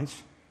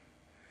summarize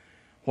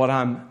what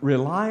I'm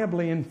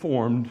reliably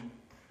informed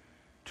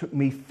took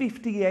me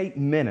 58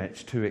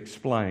 minutes to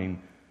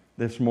explain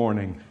this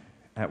morning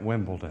at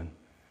Wimbledon.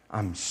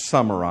 I'm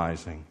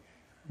summarizing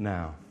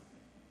now.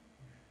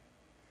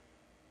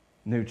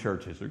 New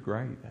churches are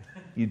great.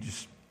 You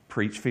just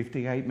preach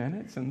 58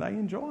 minutes and they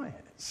enjoy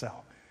it. So,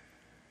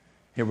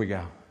 here we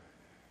go.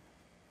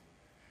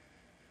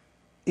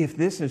 If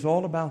this is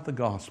all about the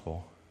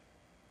gospel,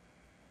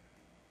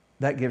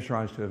 that gives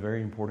rise to a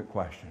very important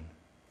question.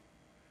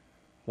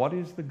 What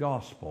is the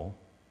gospel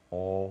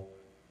all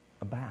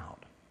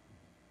about?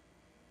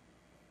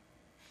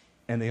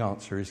 And the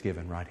answer is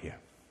given right here.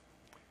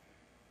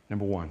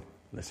 Number one,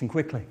 listen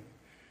quickly.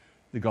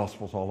 The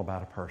gospel's all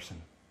about a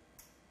person.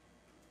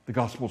 The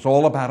gospel's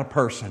all about a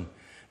person.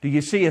 Do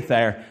you see it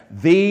there?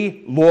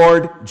 The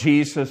Lord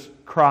Jesus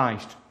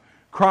Christ.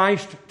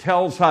 Christ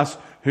tells us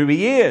who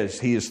He is.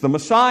 He is the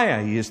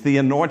Messiah. He is the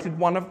anointed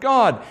one of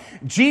God.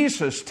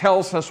 Jesus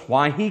tells us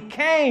why He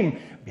came.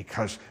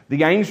 Because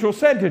the angel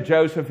said to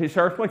Joseph, his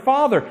earthly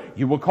father,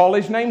 you will call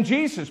His name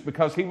Jesus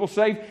because He will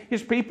save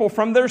His people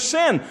from their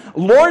sin.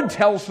 Lord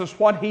tells us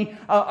what He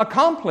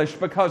accomplished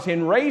because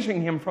in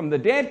raising Him from the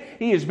dead,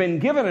 He has been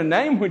given a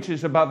name which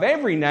is above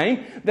every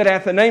name, that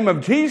at the name of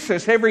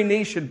Jesus every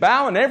knee should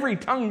bow and every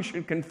tongue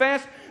should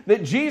confess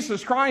that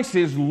Jesus Christ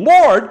is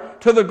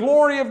Lord to the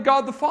glory of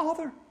God the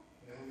Father.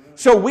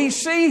 So we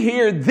see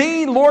here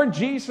the Lord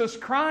Jesus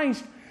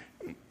Christ.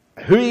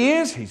 Who He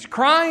is, He's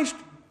Christ.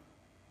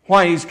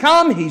 Why He's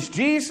come, He's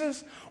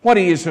Jesus. What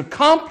He has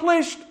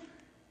accomplished,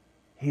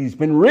 He's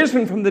been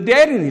risen from the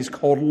dead and He's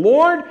called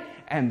Lord.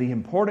 And the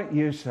important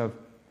use of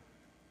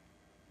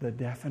the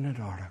definite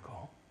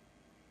article.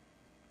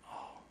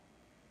 Oh,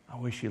 I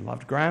wish you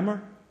loved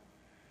grammar,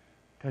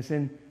 because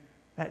then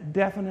that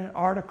definite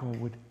article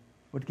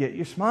would get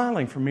you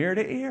smiling from ear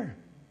to ear.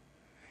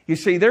 You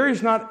see, there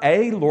is not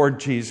a Lord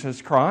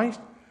Jesus Christ,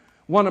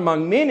 one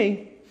among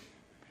many.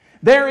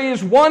 There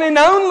is one and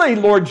only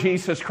Lord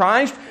Jesus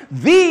Christ,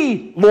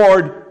 the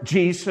Lord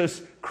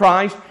Jesus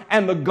Christ,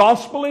 and the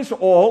gospel is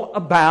all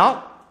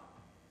about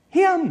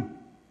Him.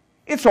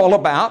 It's all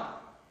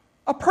about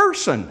a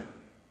person.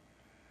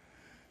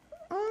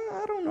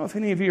 I don't know if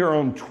any of you are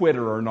on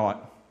Twitter or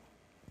not.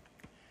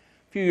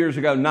 A few years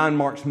ago, 9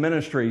 Marks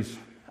Ministries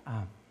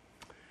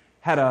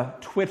had a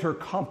Twitter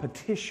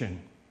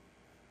competition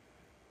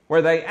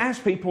where they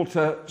asked people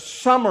to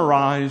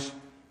summarize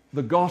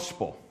the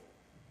gospel.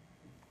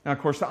 Now, of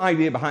course, the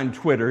idea behind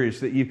Twitter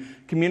is that you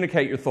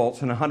communicate your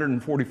thoughts in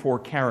 144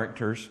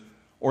 characters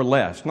or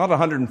less. Not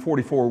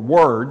 144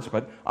 words,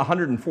 but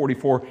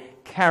 144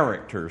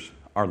 characters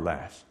or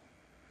less.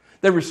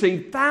 They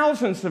received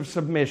thousands of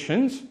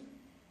submissions,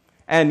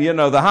 and,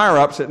 the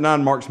higher-ups at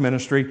 9 Marks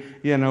Ministry,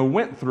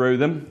 went through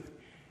them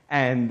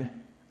and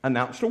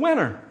announced a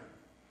winner.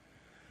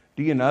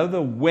 Do you know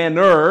the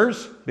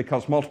winners,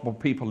 because multiple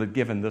people had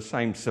given the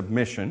same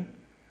submission,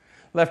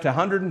 left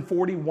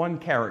 141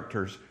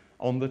 characters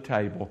on the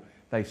table.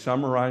 They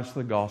summarized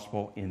the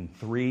gospel in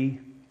 3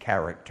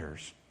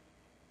 characters.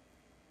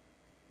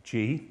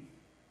 G-O-D.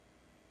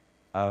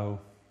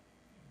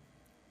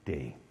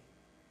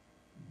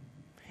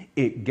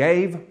 It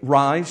gave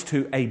rise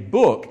to a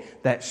book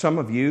that some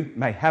of you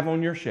may have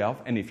on your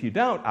shelf, and if you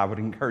don't, I would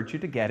encourage you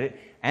to get it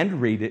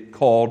and read it,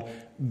 called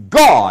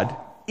God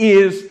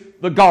is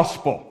the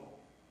Gospel.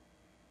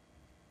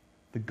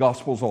 The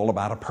gospel is all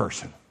about a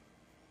person.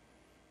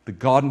 The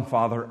God and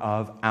Father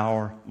of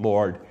our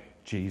Lord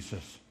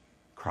Jesus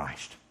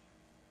Christ.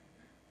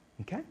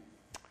 Okay?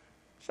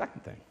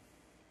 Second thing.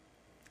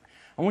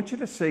 I want you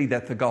to see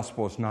that the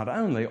gospel is not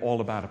only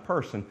all about a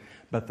person,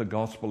 but the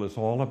gospel is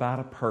all about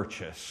a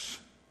purchase.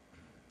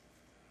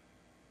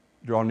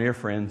 Draw near,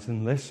 friends,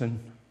 and listen.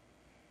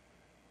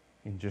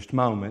 In just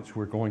moments,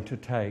 we're going to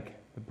take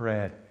the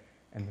bread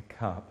and the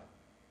cup.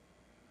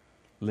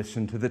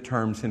 Listen to the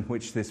terms in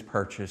which this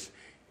purchase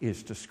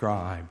is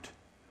described.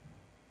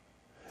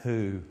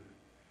 Who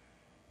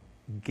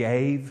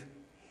gave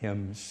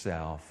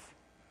Himself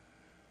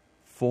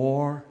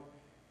for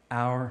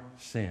our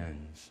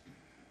sins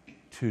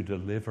to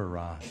deliver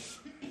us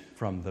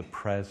from the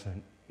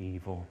present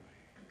evil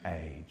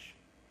age.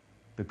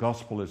 The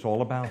gospel is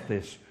all about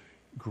this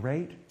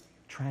great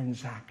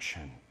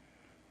transaction.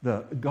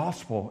 The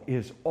gospel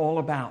is all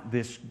about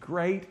this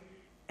great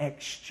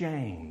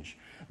exchange.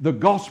 The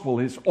gospel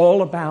is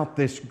all about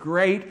this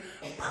great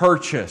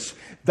purchase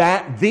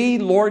that the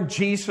Lord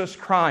Jesus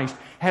Christ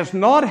has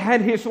not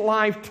had His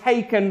life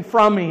taken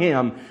from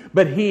Him,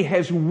 but He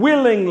has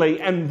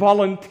willingly and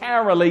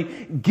voluntarily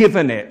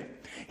given it.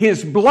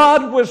 His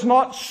blood was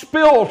not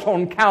spilt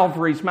on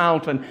Calvary's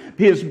mountain.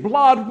 His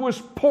blood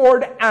was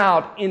poured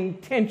out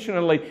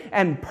intentionally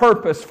and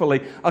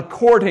purposefully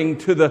according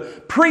to the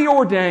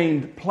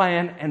preordained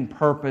plan and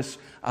purpose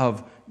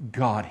of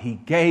God. He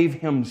gave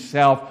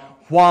Himself.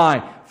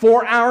 Why?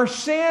 For our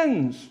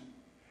sins.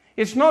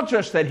 It's not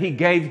just that He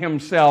gave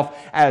Himself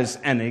as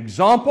an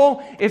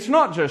example. It's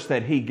not just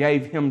that He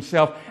gave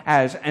Himself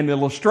as an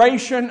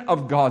illustration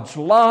of God's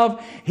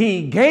love.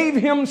 He gave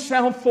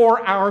Himself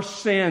for our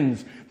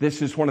sins.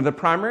 This is one of the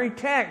primary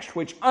texts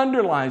which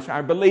underlies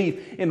our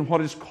belief in what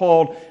is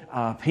called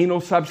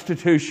penal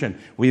substitution.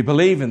 We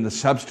believe in the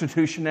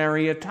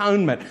substitutionary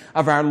atonement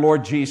of our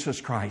Lord Jesus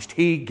Christ.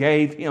 He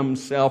gave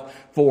Himself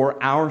for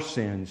our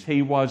sins.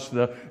 He was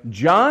the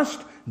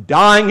just,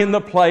 dying in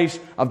the place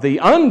of the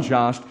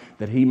unjust,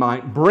 that He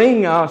might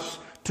bring us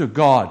to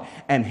God.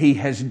 And He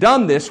has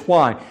done this,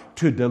 why?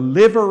 To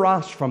deliver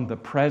us from the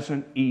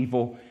present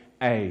evil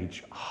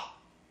age.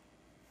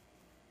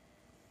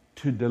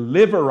 To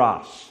deliver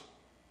us.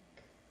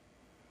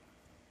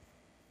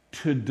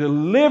 To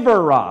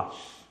deliver us.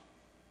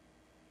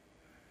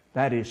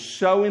 That is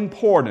so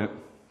important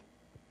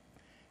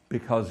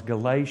because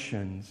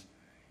Galatians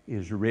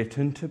is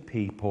written to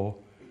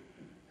people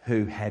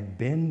who had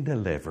been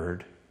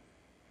delivered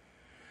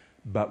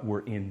but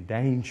were in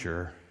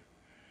danger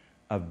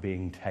of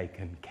being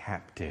taken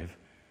captive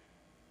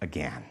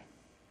again.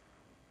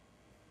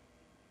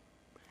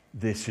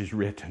 This is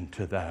written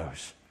to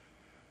those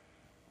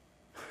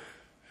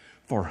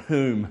for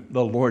whom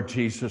the Lord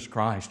Jesus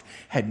Christ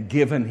had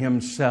given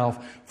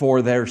Himself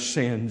for their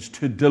sins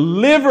to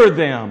deliver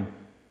them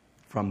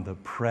from the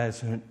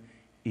present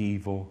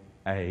evil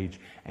age.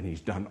 And He's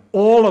done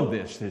all of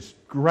this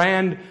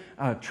grand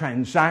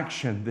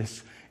transaction,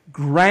 this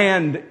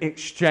grand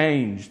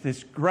exchange,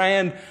 this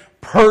grand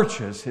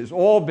purchase has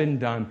all been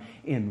done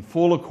in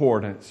full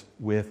accordance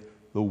with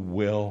the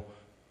will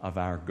of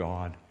our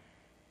God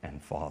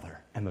and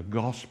Father. And the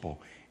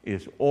gospel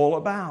is all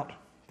about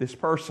this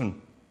person.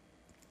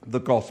 The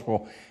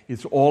gospel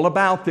is all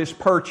about this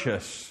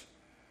purchase.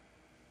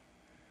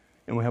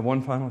 And we have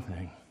one final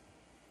thing.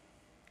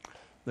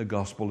 The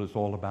gospel is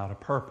all about a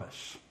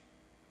purpose.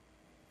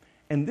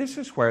 And this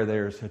is where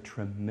there's a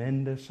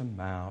tremendous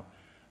amount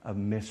of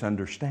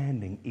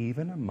misunderstanding,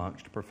 even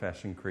amongst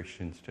professing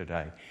Christians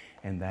today.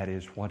 And that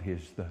is, what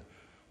is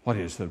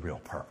the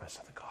real purpose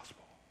of the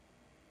gospel?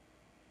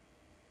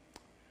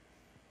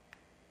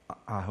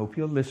 I hope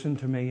you'll listen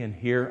to me and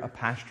hear a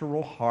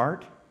pastoral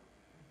heart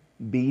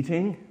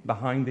beating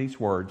behind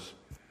these words.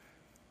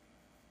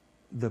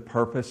 The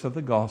purpose of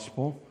the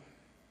gospel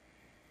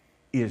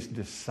is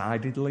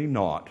decidedly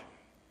not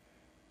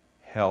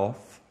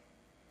health,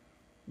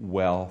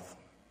 wealth,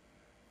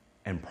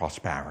 and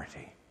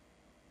prosperity.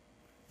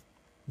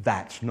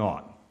 That's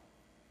not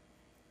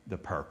the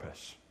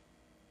purpose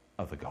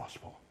of the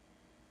gospel.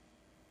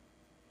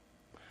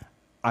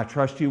 I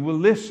trust you will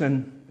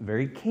listen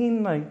very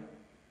keenly.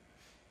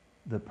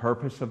 The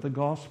purpose of the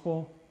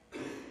gospel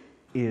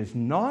is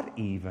not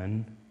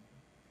even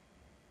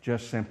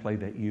just simply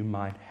that you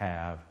might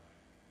have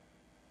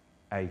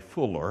a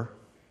fuller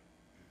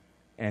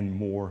and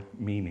more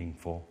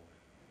meaningful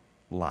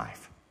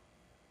life.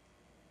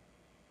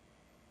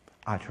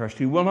 I trust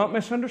you will not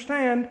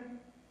misunderstand.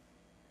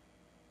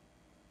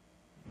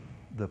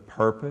 The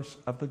purpose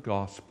of the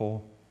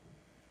gospel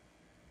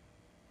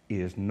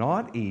is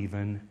not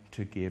even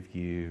to give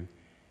you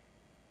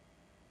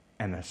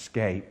an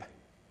escape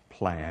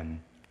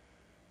plan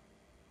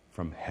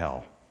from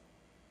hell.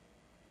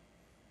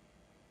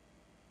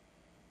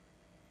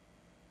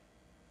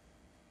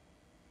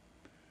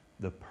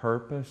 The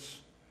purpose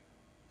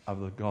of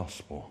the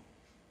gospel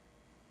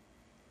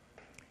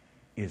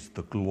is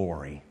the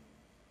glory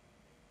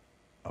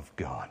of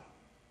God.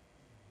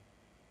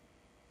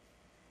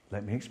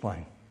 Let me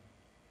explain.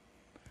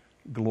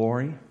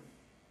 Glory,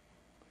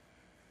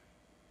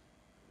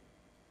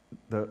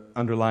 the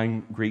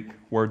underlying Greek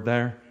word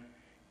there,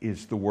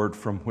 is the word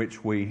from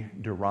which we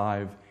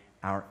derive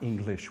our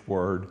English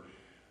word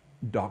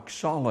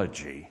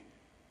doxology.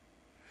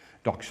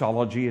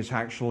 Doxology is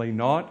actually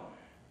not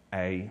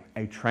a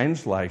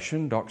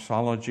translation.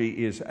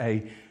 Doxology is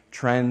a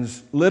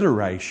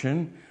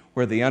transliteration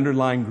where the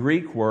underlying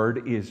Greek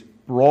word is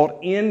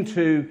brought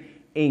into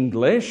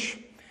English.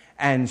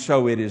 And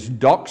so it is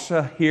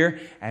doxa here,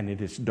 and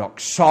it is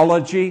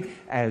doxology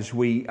as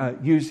we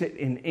use it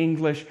in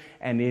English.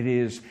 And it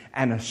is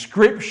an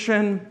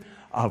ascription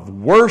of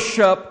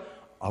worship,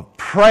 of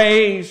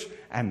praise,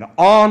 and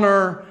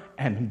honor,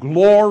 and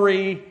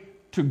glory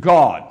to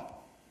God.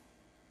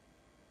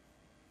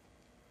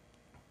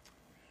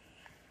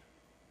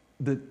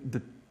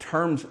 The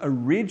term's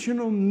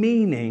original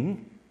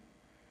meaning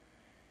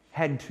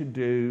had to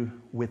do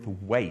with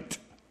weight.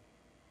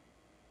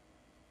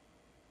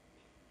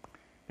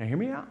 Now hear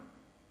me out.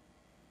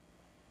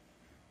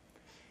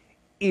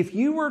 If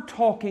you were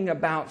talking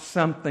about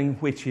something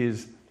which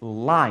is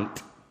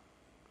light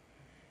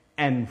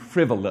and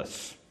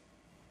frivolous,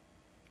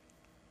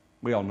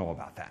 we all know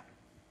about that.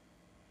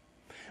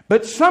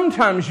 But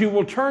sometimes you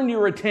will turn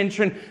your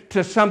attention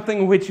to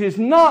something which is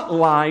not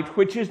light,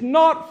 which is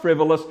not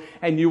frivolous,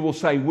 and you will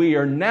say, we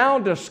are now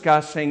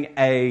discussing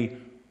a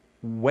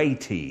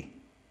weighty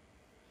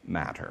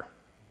matter.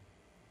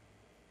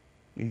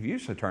 You've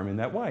used the term in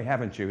that way,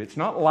 haven't you? It's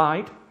not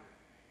light,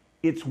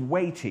 it's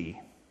weighty.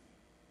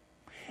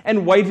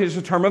 And weight is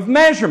a term of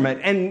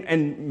measurement,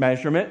 and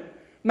measurement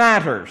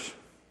matters.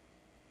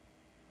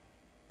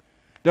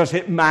 Does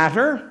it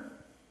matter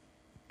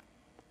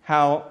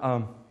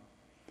how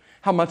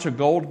much a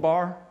gold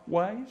bar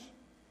weighs?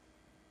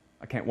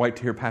 I can't wait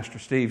to hear Pastor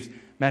Steve's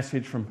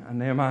message from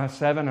Nehemiah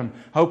 7. I'm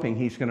hoping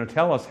he's going to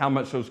tell us how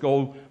much those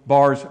gold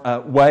bars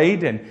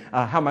weighed and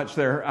how much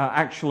they're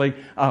actually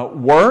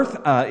worth.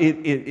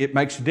 It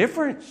makes a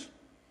difference.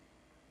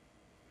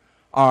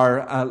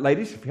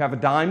 Ladies, if you have a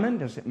diamond,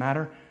 does it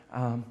matter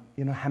how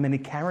many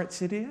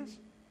carats it is?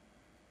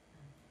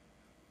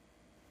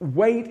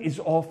 Weight is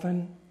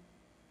often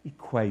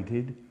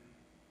equated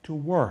to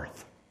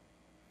worth.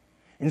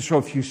 And so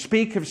if you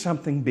speak of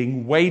something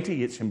being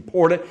weighty, it's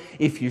important.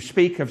 If you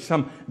speak of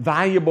some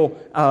valuable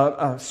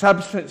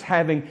substance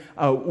having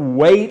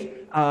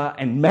weight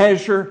and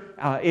measure,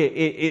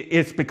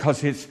 it's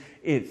because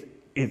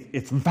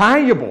it's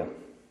valuable.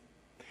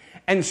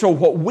 And so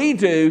what we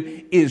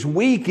do is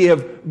we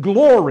give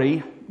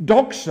glory,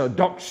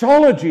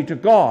 doxology to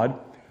God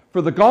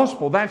for the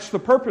gospel. That's the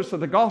purpose of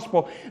the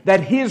gospel,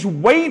 that His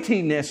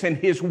weightiness and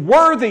His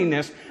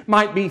worthiness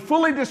might be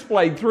fully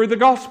displayed through the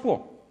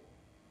gospel.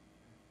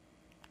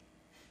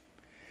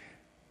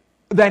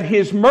 That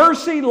His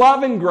mercy,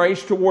 love, and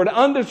grace toward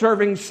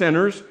undeserving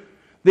sinners,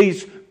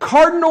 these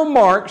cardinal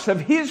marks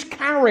of His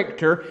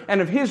character and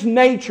of His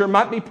nature,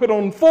 might be put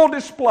on full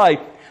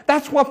display.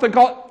 That's what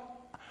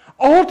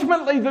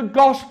ultimately the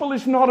gospel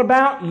is not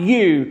about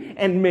you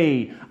and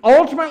me.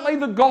 Ultimately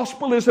the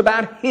gospel is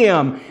about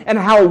Him and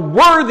how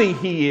worthy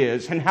He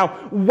is and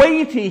how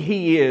weighty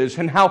He is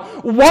and how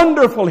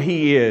wonderful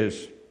He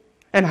is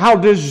and how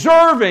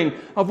deserving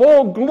of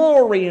all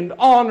glory and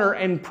honor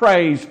and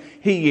praise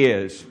He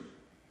is.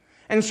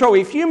 And so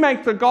if you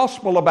make the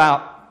gospel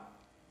about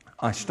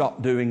I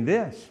stopped doing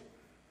this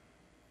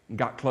and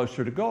got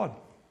closer to God.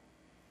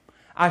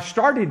 I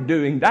started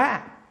doing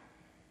that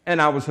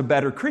and I was a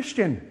better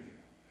Christian.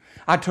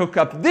 I took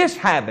up this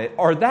habit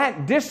or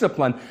that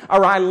discipline,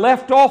 or I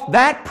left off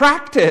that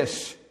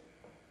practice.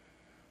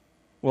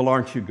 Well,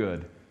 aren't you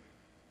good?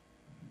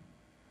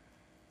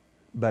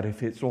 But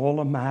if it's all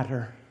a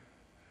matter,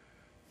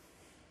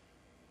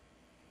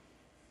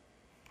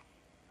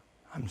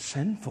 I'm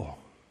sinful.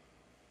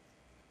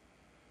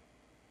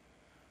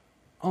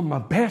 On my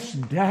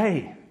best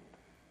day,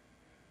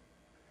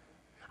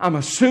 I'm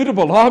a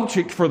suitable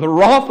object for the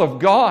wrath of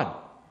God.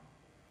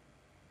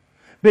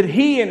 But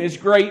He, in His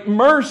great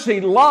mercy,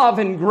 love,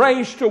 and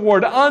grace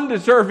toward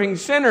undeserving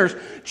sinners,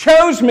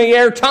 chose me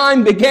ere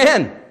time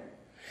began.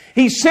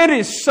 He sent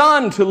His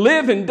Son to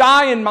live and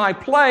die in my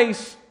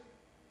place.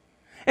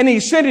 And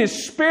He sent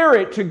His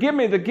Spirit to give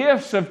me the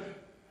gifts of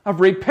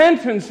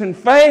repentance and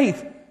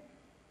faith.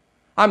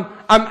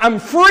 I'm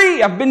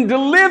free. I've been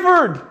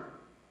delivered.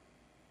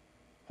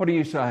 What do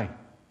you say?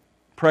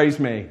 Praise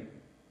me.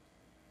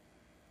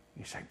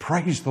 You say,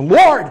 praise the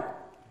Lord.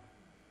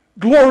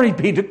 Glory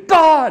be to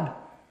God.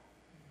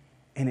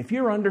 And if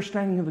your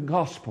understanding of the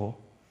gospel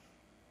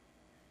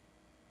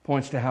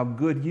points to how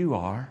good you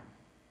are,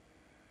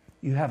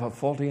 you have a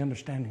faulty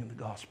understanding of the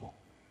gospel.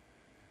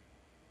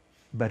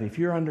 But if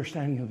your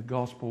understanding of the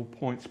gospel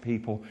points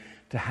people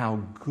to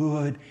how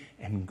good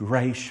and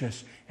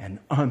gracious and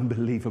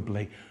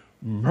unbelievably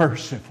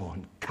merciful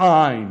and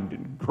kind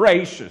and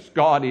gracious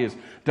God is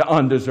to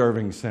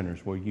undeserving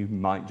sinners, well, you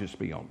might just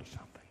be onto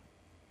something.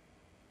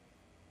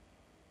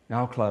 Now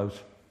I'll close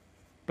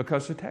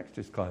because the text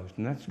is closed,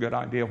 and that's a good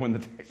idea. When the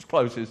text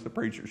closes, the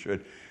preacher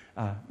should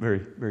very,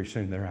 very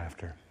soon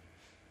thereafter.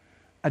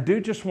 I do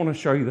just want to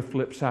show you the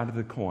flip side of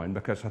the coin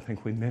because I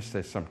think we miss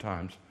this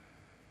sometimes.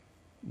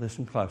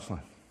 Listen closely.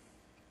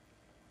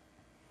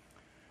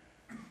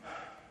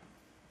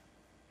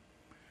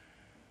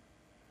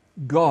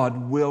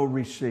 God will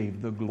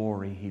receive the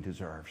glory He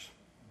deserves.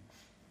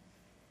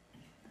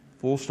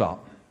 Full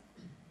stop.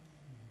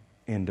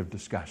 End of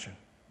discussion.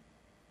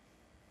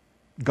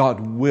 God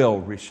will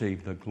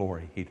receive the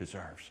glory He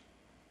deserves.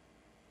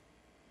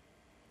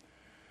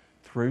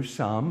 Through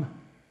some,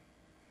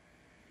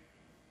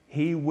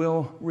 He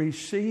will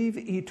receive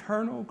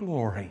eternal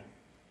glory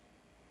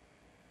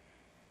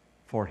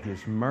for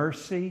His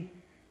mercy,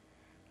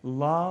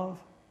 love,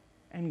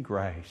 and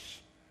grace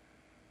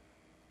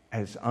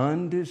as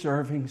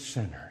undeserving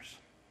sinners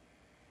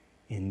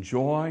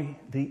enjoy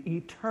the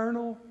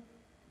eternal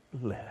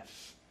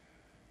bliss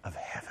of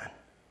heaven.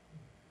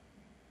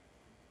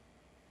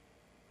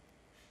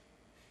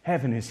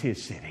 Heaven is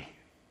His city.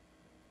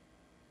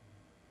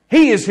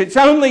 He is its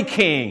only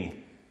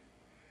king.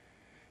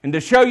 And to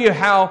show you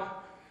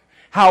how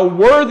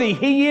worthy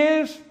He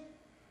is,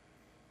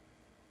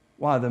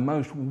 why, the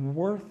most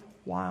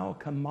worthwhile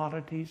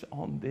commodities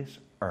on this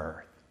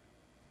earth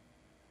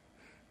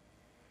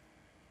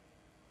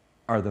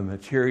are the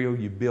material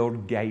you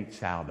build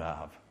gates out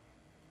of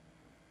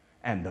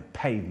and the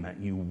pavement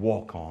you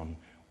walk on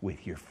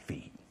with your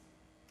feet.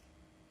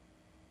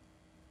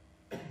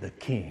 The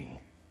King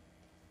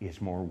is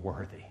more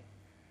worthy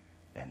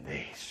than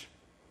these.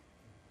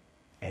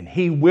 And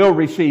He will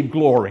receive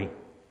glory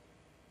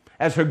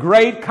as a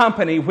great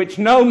company which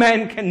no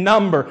man can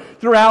number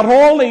throughout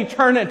all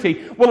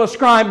eternity will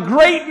ascribe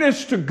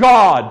greatness to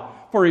God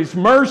for His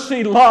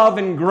mercy, love,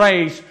 and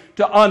grace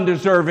to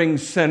undeserving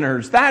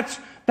sinners. That's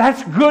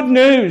good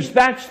news.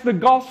 That's the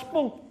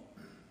gospel.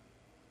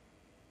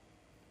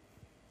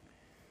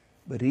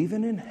 But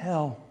even in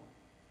hell,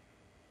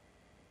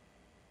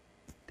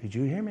 did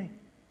you hear me?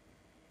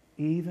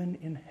 Even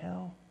in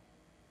hell,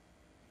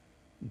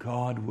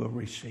 God will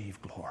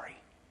receive glory.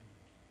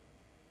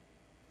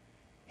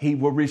 He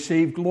will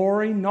receive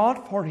glory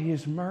not for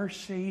His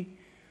mercy,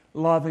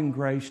 love, and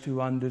grace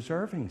to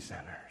undeserving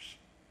sinners,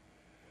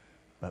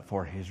 but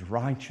for His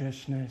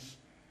righteousness,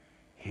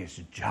 His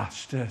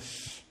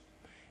justice,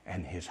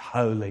 and His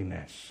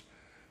holiness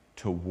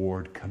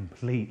toward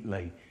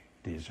completely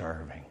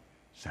deserving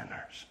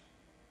sinners.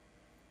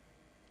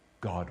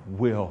 God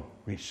will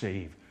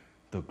receive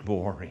the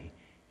glory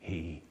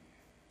He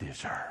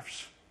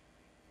deserves.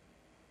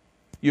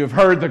 You've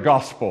heard the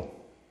gospel.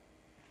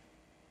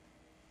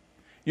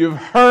 You've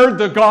heard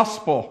the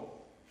gospel.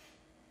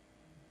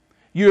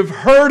 You've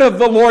heard of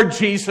the Lord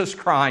Jesus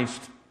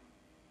Christ.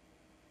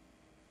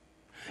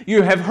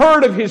 You have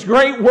heard of His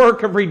great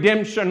work of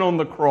redemption on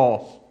the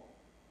cross.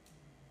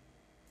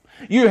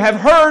 You have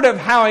heard of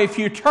how if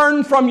you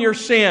turn from your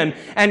sin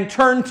and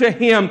turn to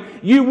Him,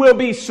 you will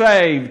be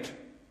saved.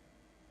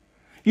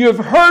 You have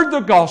heard the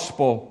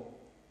gospel.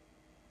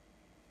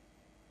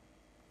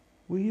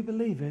 Will you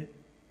believe it?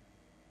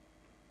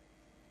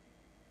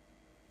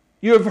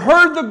 You have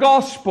heard the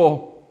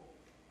gospel.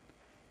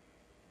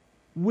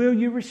 Will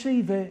you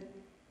receive it?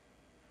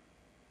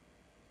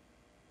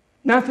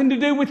 Nothing to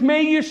do with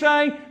me, you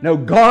say? No,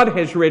 God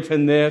has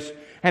written this,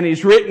 and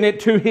He's written it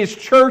to His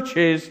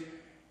churches,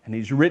 and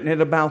He's written it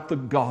about the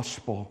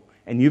gospel,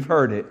 and you've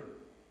heard it.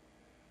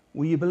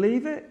 Will you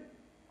believe it,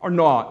 or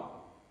not?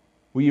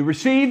 Will you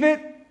receive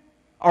it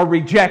or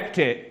reject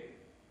it?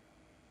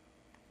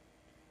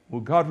 Will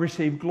God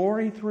receive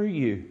glory through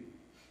you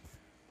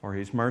for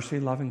His mercy,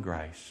 love, and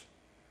grace?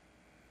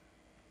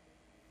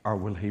 Or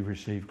will He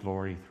receive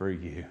glory through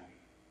you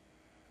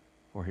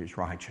for His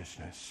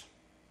righteousness,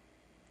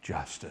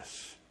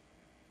 justice,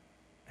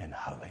 and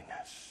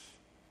holiness?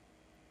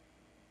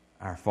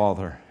 Our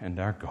Father and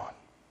our God,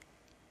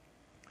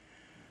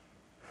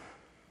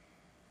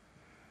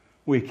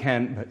 we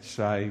can't but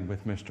say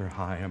with Mr.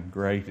 Hyam,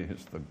 great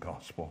is the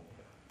gospel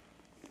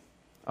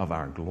of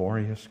our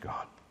glorious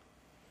God.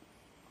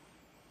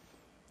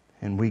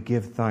 And we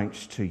give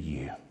thanks to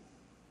you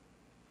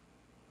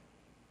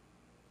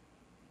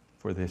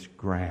for this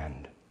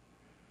grand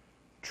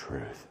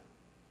truth,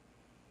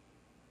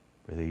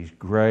 for these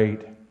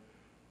great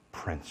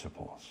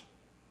principles,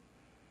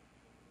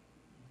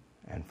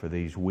 and for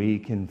these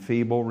weak and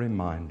feeble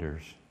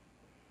reminders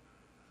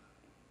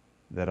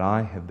that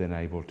I have been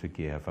able to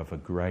give of a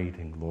great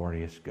and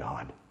glorious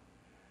God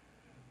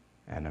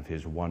and of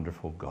His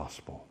wonderful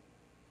gospel,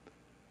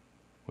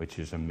 which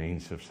is a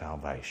means of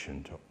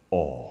salvation to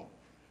all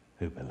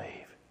who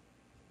believe.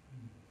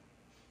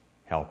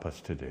 Help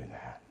us to do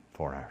that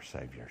for our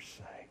Savior's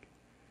sake.